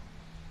thing.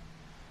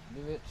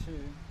 Do it too.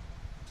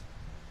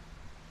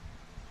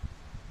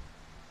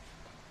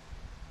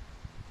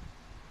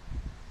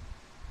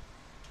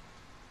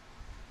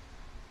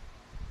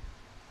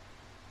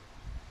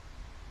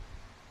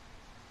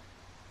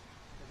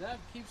 That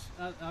keeps,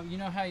 you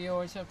know how you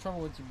always have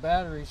trouble with your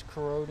batteries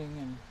corroding,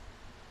 and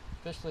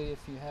especially if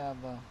you have,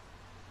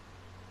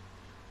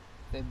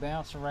 they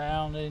bounce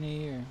around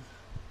any, or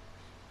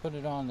put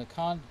it on the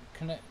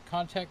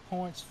contact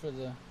points for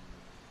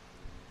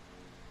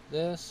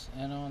this,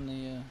 and on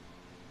the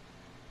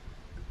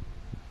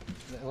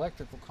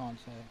electrical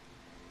contact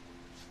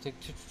to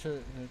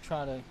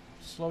try to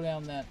slow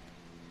down that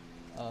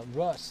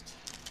rust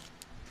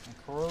and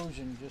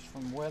corrosion just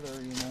from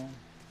weather, you know,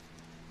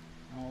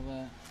 and all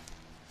that.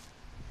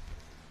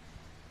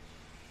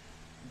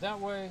 That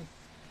way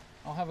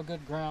I'll have a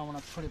good ground when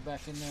I put it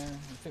back in there.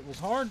 If it was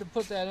hard to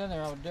put that in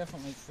there, I would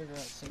definitely figure out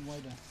some way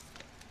to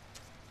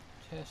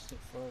test it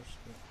first.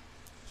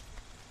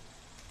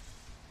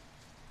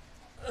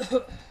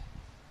 But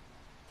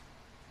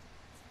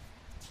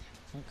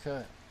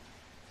okay,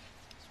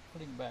 let's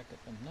put it back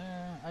up in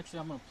there. Actually,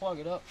 I'm going to plug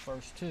it up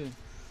first too.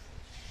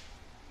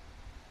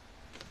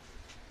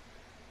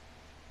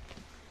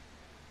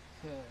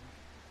 Okay.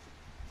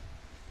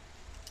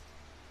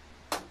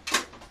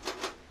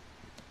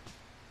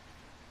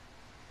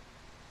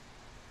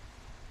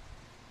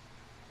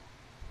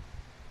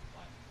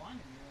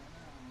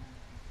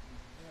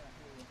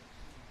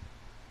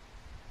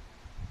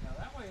 Now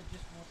that way it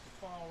just wants to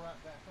fall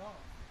right back off.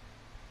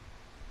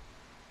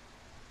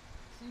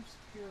 Seems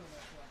secure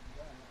enough like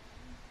that.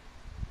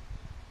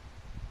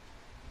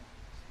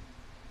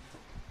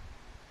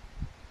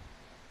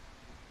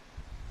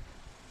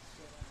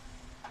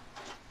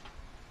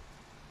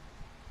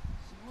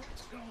 See where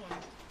it's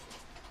going.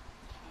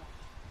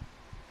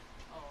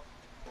 Oh,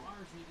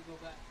 wires need to go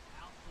back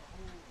out the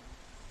hole.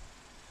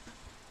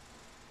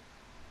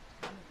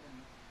 Kind of in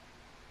a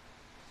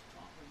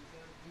spot where you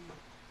gotta be.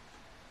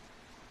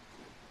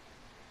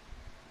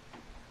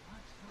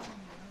 That's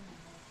coming around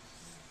like the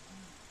same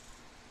thing.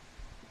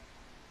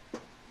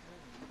 There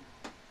we go.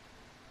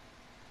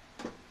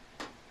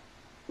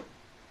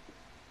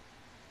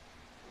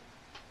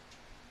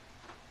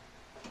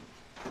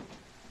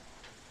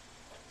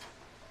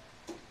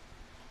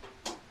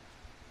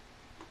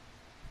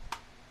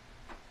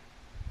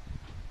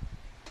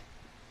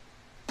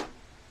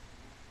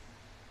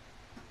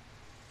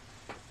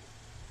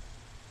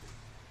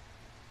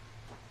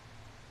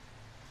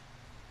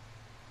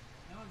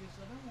 Now I guess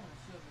I don't want to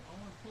shove it. I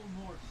want to pull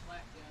more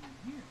slack down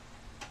in here.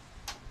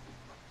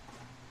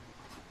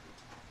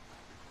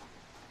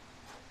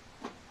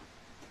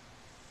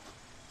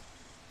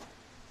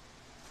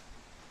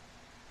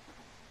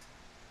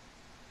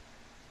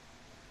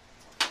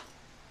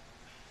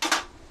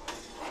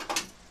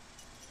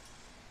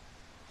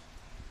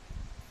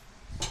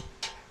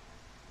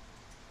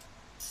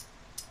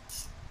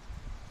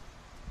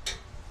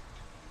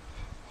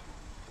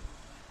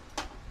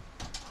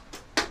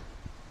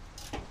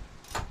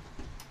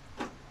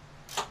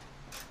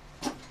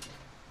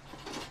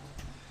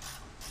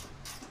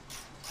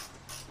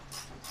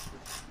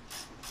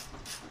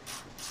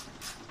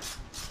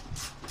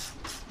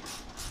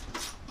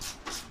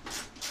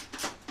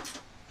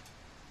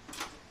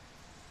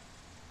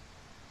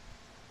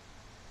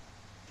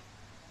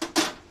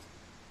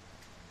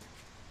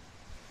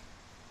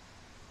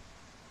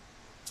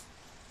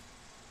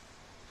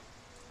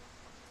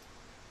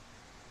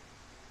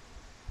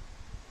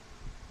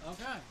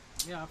 Okay.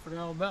 Yeah, I forgot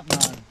all about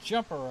my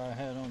jumper I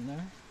had on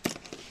there.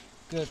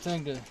 Good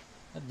thing to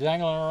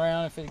dangling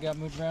around. If it got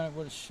moved around, it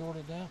would have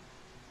shorted out.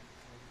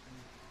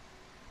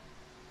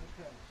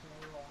 Okay, so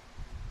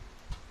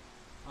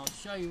I'll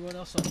show you what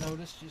else I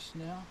noticed just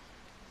now.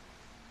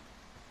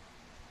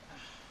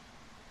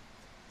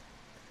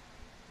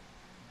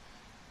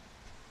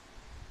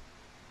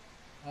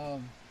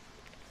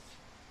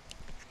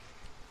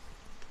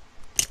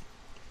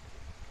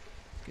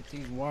 Get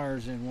these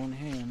wires in one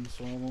hand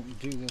so I won't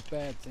do the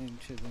bad thing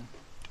to the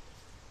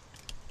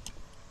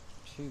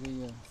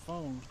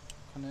phone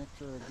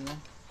connector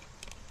again.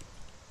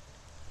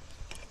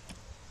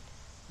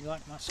 You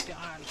like my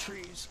sky and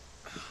trees?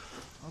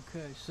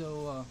 Okay,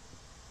 so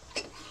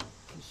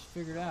just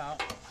figured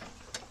out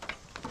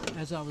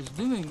as I was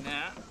doing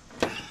that,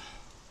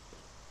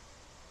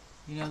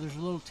 you know, there's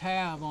a little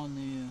tab on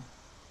the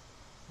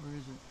where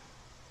is it?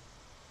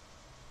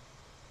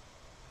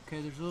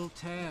 Okay, there's a little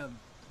tab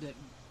that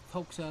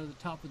pokes out of the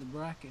top of the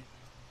bracket.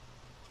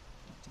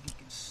 I don't think you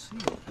can see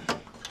it.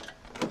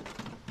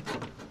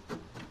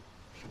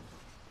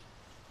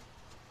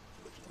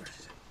 Where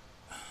is it?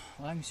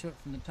 Well, I can show it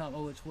from the top.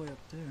 Oh, it's way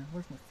up there.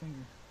 Where's my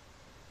finger?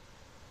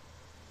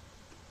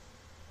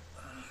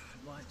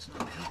 Light's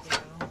not helping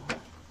at all.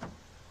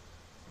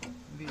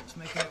 Maybe it's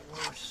making it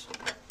worse.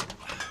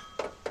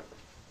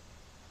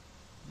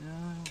 No,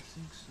 I don't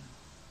think so.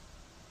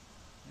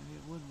 Maybe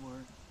it would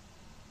work.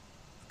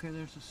 Okay,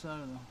 there's the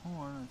side of the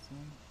horn, I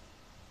think.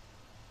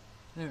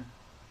 There.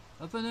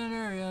 Up in that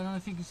area, I don't know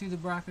if you can see the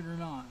bracket or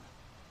not.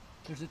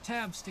 There's a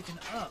tab sticking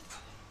up.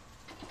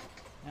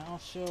 Now I'll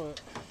show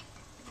it.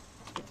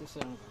 Get this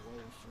out of the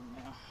way for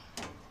now.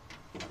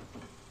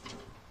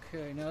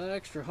 Okay, now that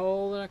extra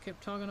hole that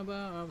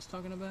I was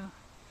talking about,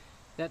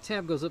 that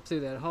tab goes up through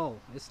that hole.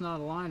 It's not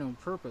aligned on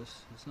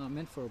purpose. It's not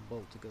meant for a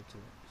bolt to go to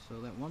it.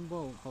 So that one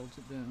bolt holds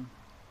it down.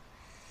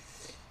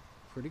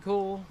 Pretty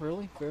cool,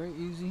 really, very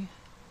easy.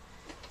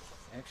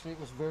 Actually, it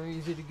was very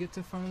easy to get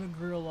the front of the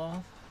grill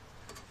off.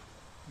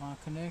 My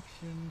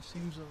connection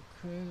seems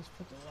okay. Let's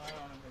put the light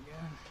on it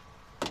again.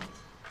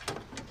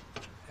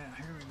 Yeah,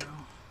 here we go.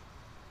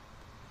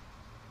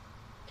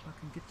 If I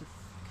can get the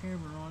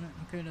camera on it.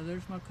 Okay, now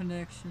there's my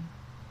connection.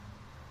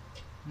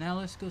 Now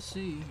let's go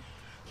see.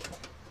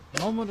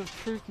 Moment of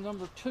truth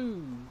number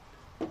 2.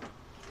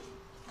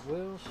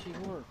 Will she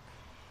work?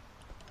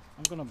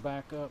 I'm gonna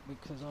back up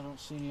because I don't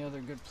see any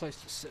other good place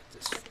to set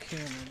this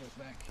camera but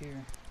back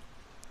here.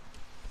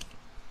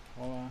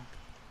 Voila.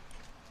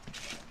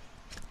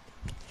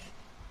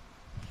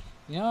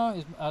 You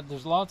know,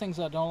 there's a lot of things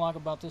I don't like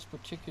about this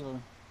particular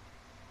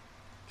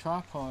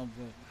tripod,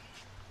 but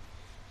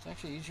it's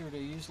actually easier to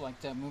use like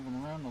that, moving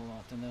around a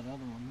lot, than that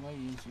other one. Way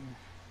easier.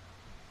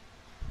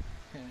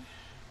 Okay.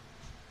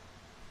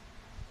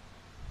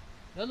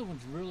 The other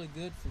one's really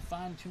good for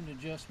fine-tuned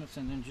adjustments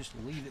and then just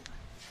leave it.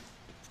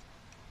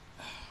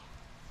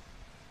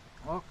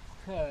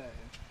 Okay.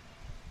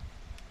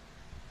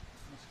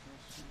 Let's go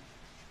see.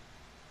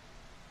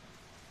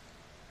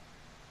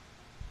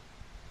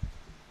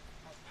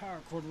 My power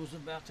cord was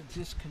about to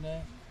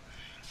disconnect.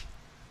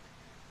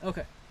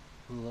 Okay.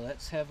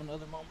 Let's have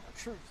another moment of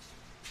truth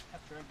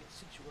after I get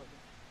situated.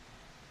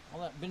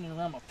 All that bending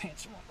around my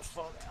pants I want to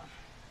fall down.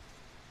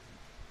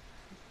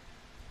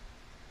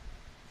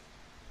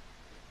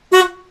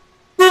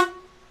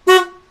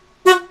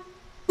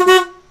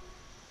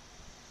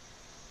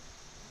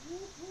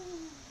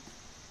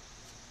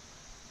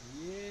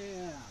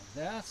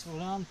 That's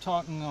what I'm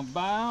talking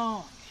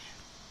about.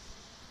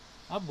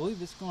 I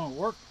believe it's going to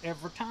work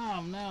every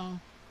time now.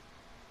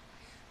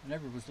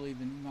 Whenever it was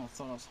leaving, you might have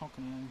thought I was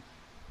honking at him.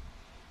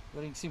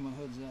 But you can see my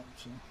hood's up,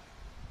 so.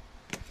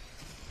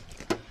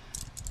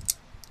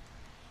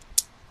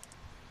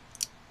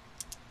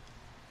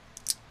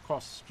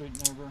 Across the street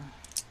neighbor.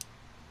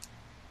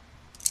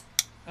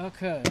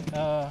 Okay,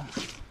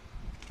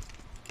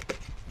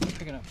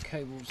 picking up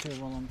cables here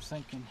while I'm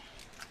thinking.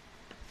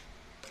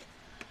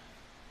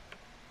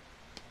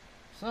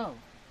 So,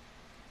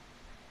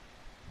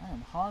 I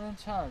am hot and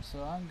tired,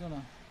 so I'm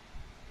gonna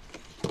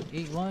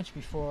eat lunch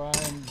before I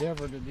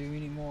endeavor to do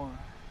any more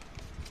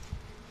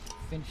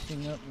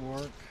finishing up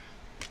work.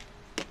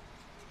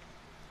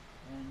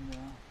 And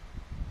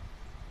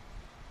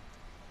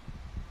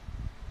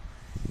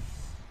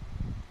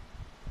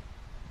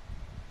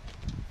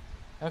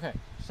okay,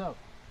 so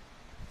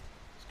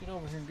let's get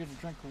over here and get a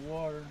drink of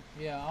water.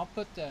 Yeah, I'll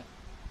put that.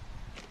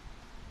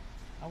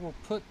 I will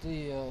put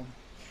the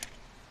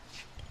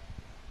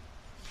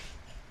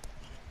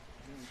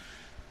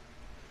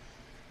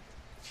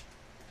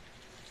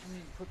I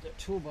need to put that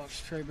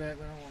toolbox tray back,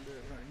 but I don't want to do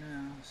it right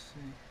now. Let's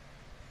see.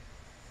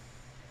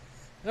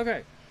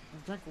 Okay,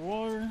 a drink of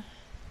water.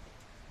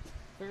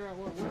 Figure out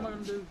what am I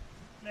going to do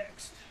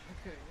next.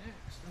 Okay,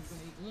 next I'm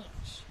going to eat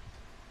lunch.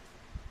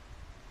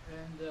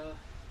 And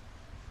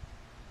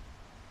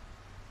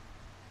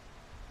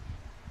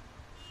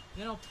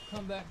then I'll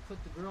come back and put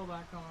the grill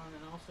back on,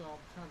 and also I'll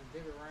try to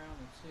dig around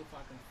and see if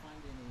I can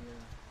find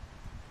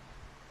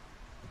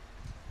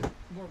any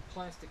more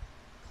plastic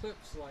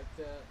clips like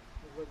that.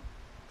 With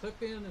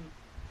clip in, and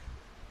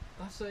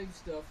I saved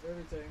stuff,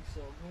 everything,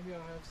 so maybe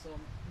I'll have some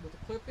with a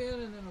clip in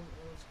and then a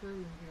screw,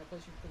 you know, a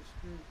place you can put a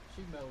screw,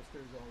 sheet metal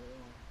screws all the way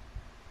on.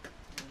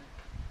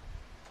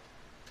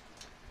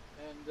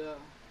 And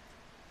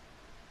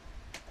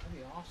that'd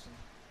be awesome.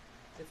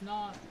 If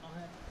not,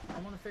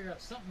 I want to figure out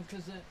something,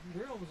 because that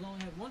grill was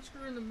only had one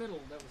screw in the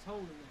middle that was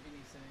holding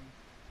anything.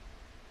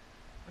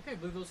 I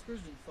can't believe those screws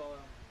didn't fall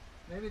out.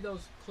 Maybe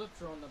those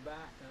clips are on the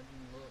back. I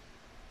didn't look.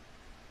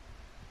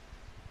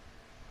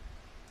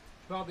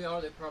 Probably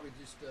are. They probably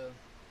just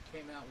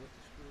came out with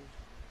the screws.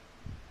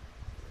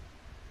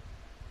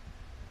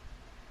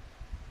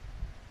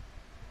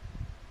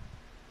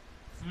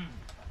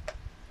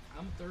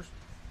 I'm thirsty.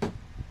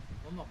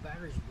 Well, my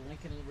battery's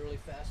blinking really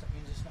fast. That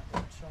means it's not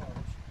going to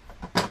charge.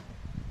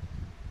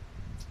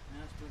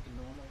 Now it's blinking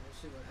normal. We'll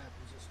see what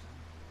happens this time.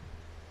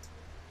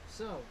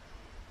 So,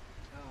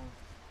 I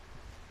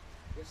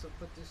guess I'll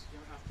put this.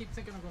 I keep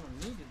thinking I'm going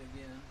to need it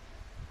again.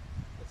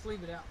 Let's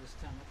leave it out this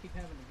time. I keep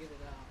having to get it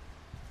out.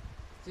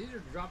 It's easier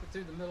to drop it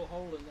through the middle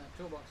hole in that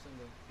toolbox than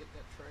to get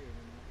that tray in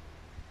there.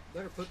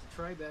 Better put the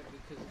tray back,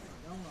 because if I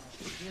don't, I'll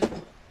forget,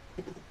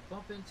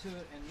 bump into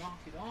it and knock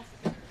it off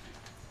of there.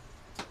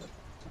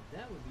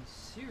 That would be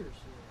seriously.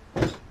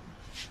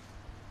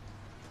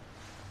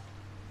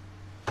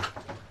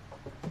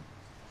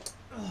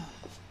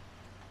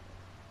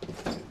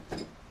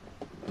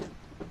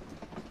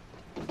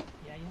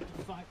 Yeah, you have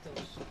to fight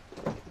those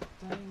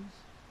things.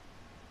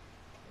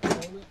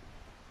 Hold it.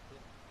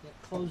 That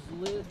close the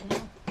lid, you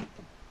know.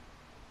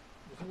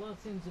 There's a lot of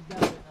things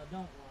about it I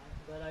don't like,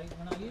 but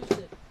when I used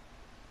it,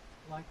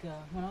 like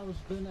when I was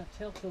doing that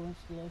telco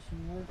installation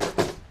work,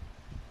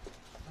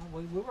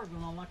 we were working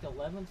on like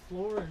 11th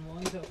floor in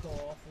one telco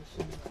office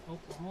in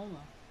Oklahoma.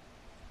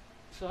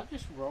 So I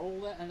just roll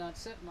that, and I'd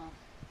set my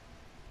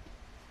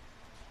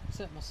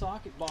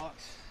socket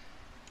box,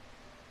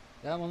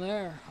 that one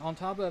there, on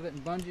top of it,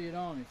 and bungee it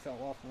on. It fell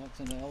off once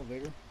in the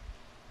elevator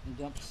and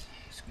dumped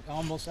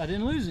almost. I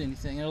didn't lose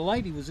anything. And a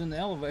lady was in the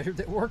elevator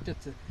that worked in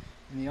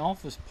the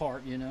office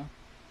part, you know,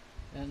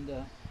 and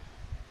or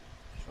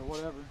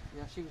whatever.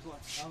 Yeah, she was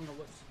like, I don't know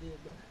what she did,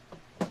 but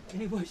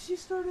anyway, she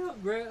started out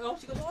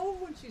she goes,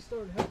 when she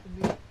started helping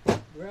me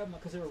grab my,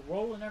 because they were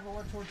rolling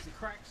everywhere towards the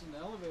cracks in the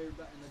elevator,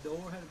 and the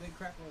door had a big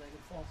crack where they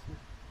could fall through.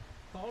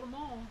 Called them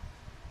all.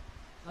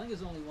 I think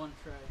there's only one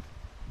tray.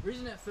 The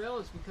reason that fell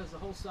is because the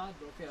whole side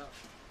broke out.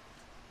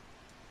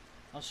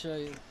 I'll show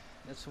you.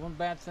 That's one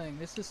bad thing.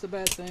 This is the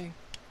bad thing.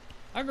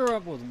 I grew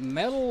up with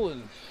metal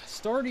and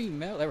sturdy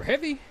metal. They were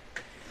heavy,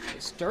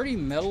 sturdy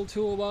metal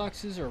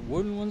toolboxes or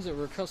wooden ones that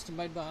were custom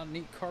made by a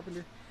neat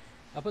carpenter.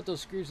 I put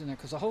those screws in there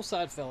because the whole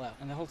side fell out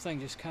and the whole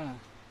thing just kind of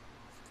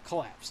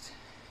collapsed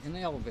in the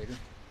elevator.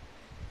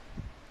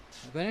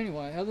 But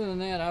anyway, other than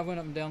that, I went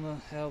up and down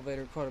the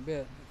elevator quite a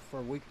bit for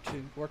a week or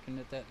two working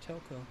at that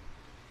telco.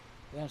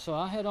 And so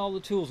I had all the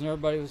tools, and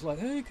everybody was like,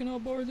 hey, can I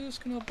borrow this?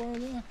 Can I borrow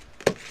that?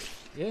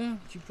 Yeah,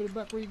 but you put it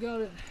back where you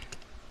got it.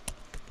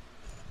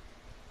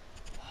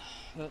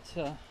 But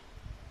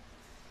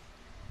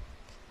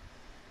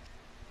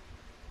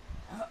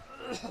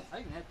I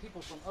even had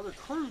people from other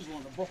crews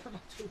want to borrow my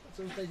tools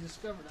once they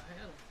discovered I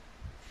had them.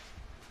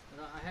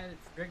 But I had it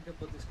rigged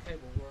up with this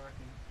cable where I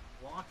can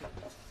lock it.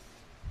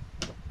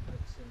 But,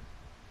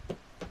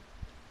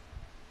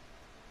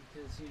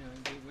 because, you know,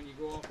 when you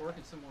go off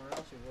working somewhere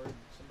else, you're worried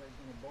somebody's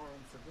going to borrow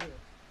them for good.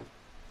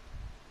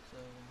 So,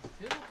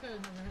 it's okay, I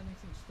never had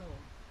anything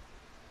stolen.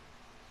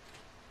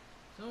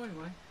 So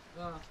anyway,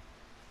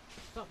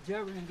 stop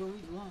jabbering and go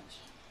eat lunch.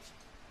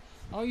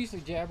 I'll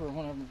usually jabber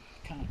when I'm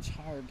kind of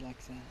tired like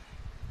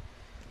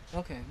that.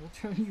 Okay, we'll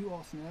turn you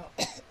off now.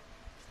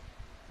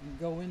 And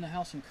go in the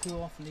house and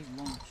cool off and eat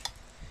lunch.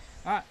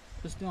 Alright,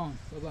 it's done.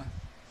 Bye-bye.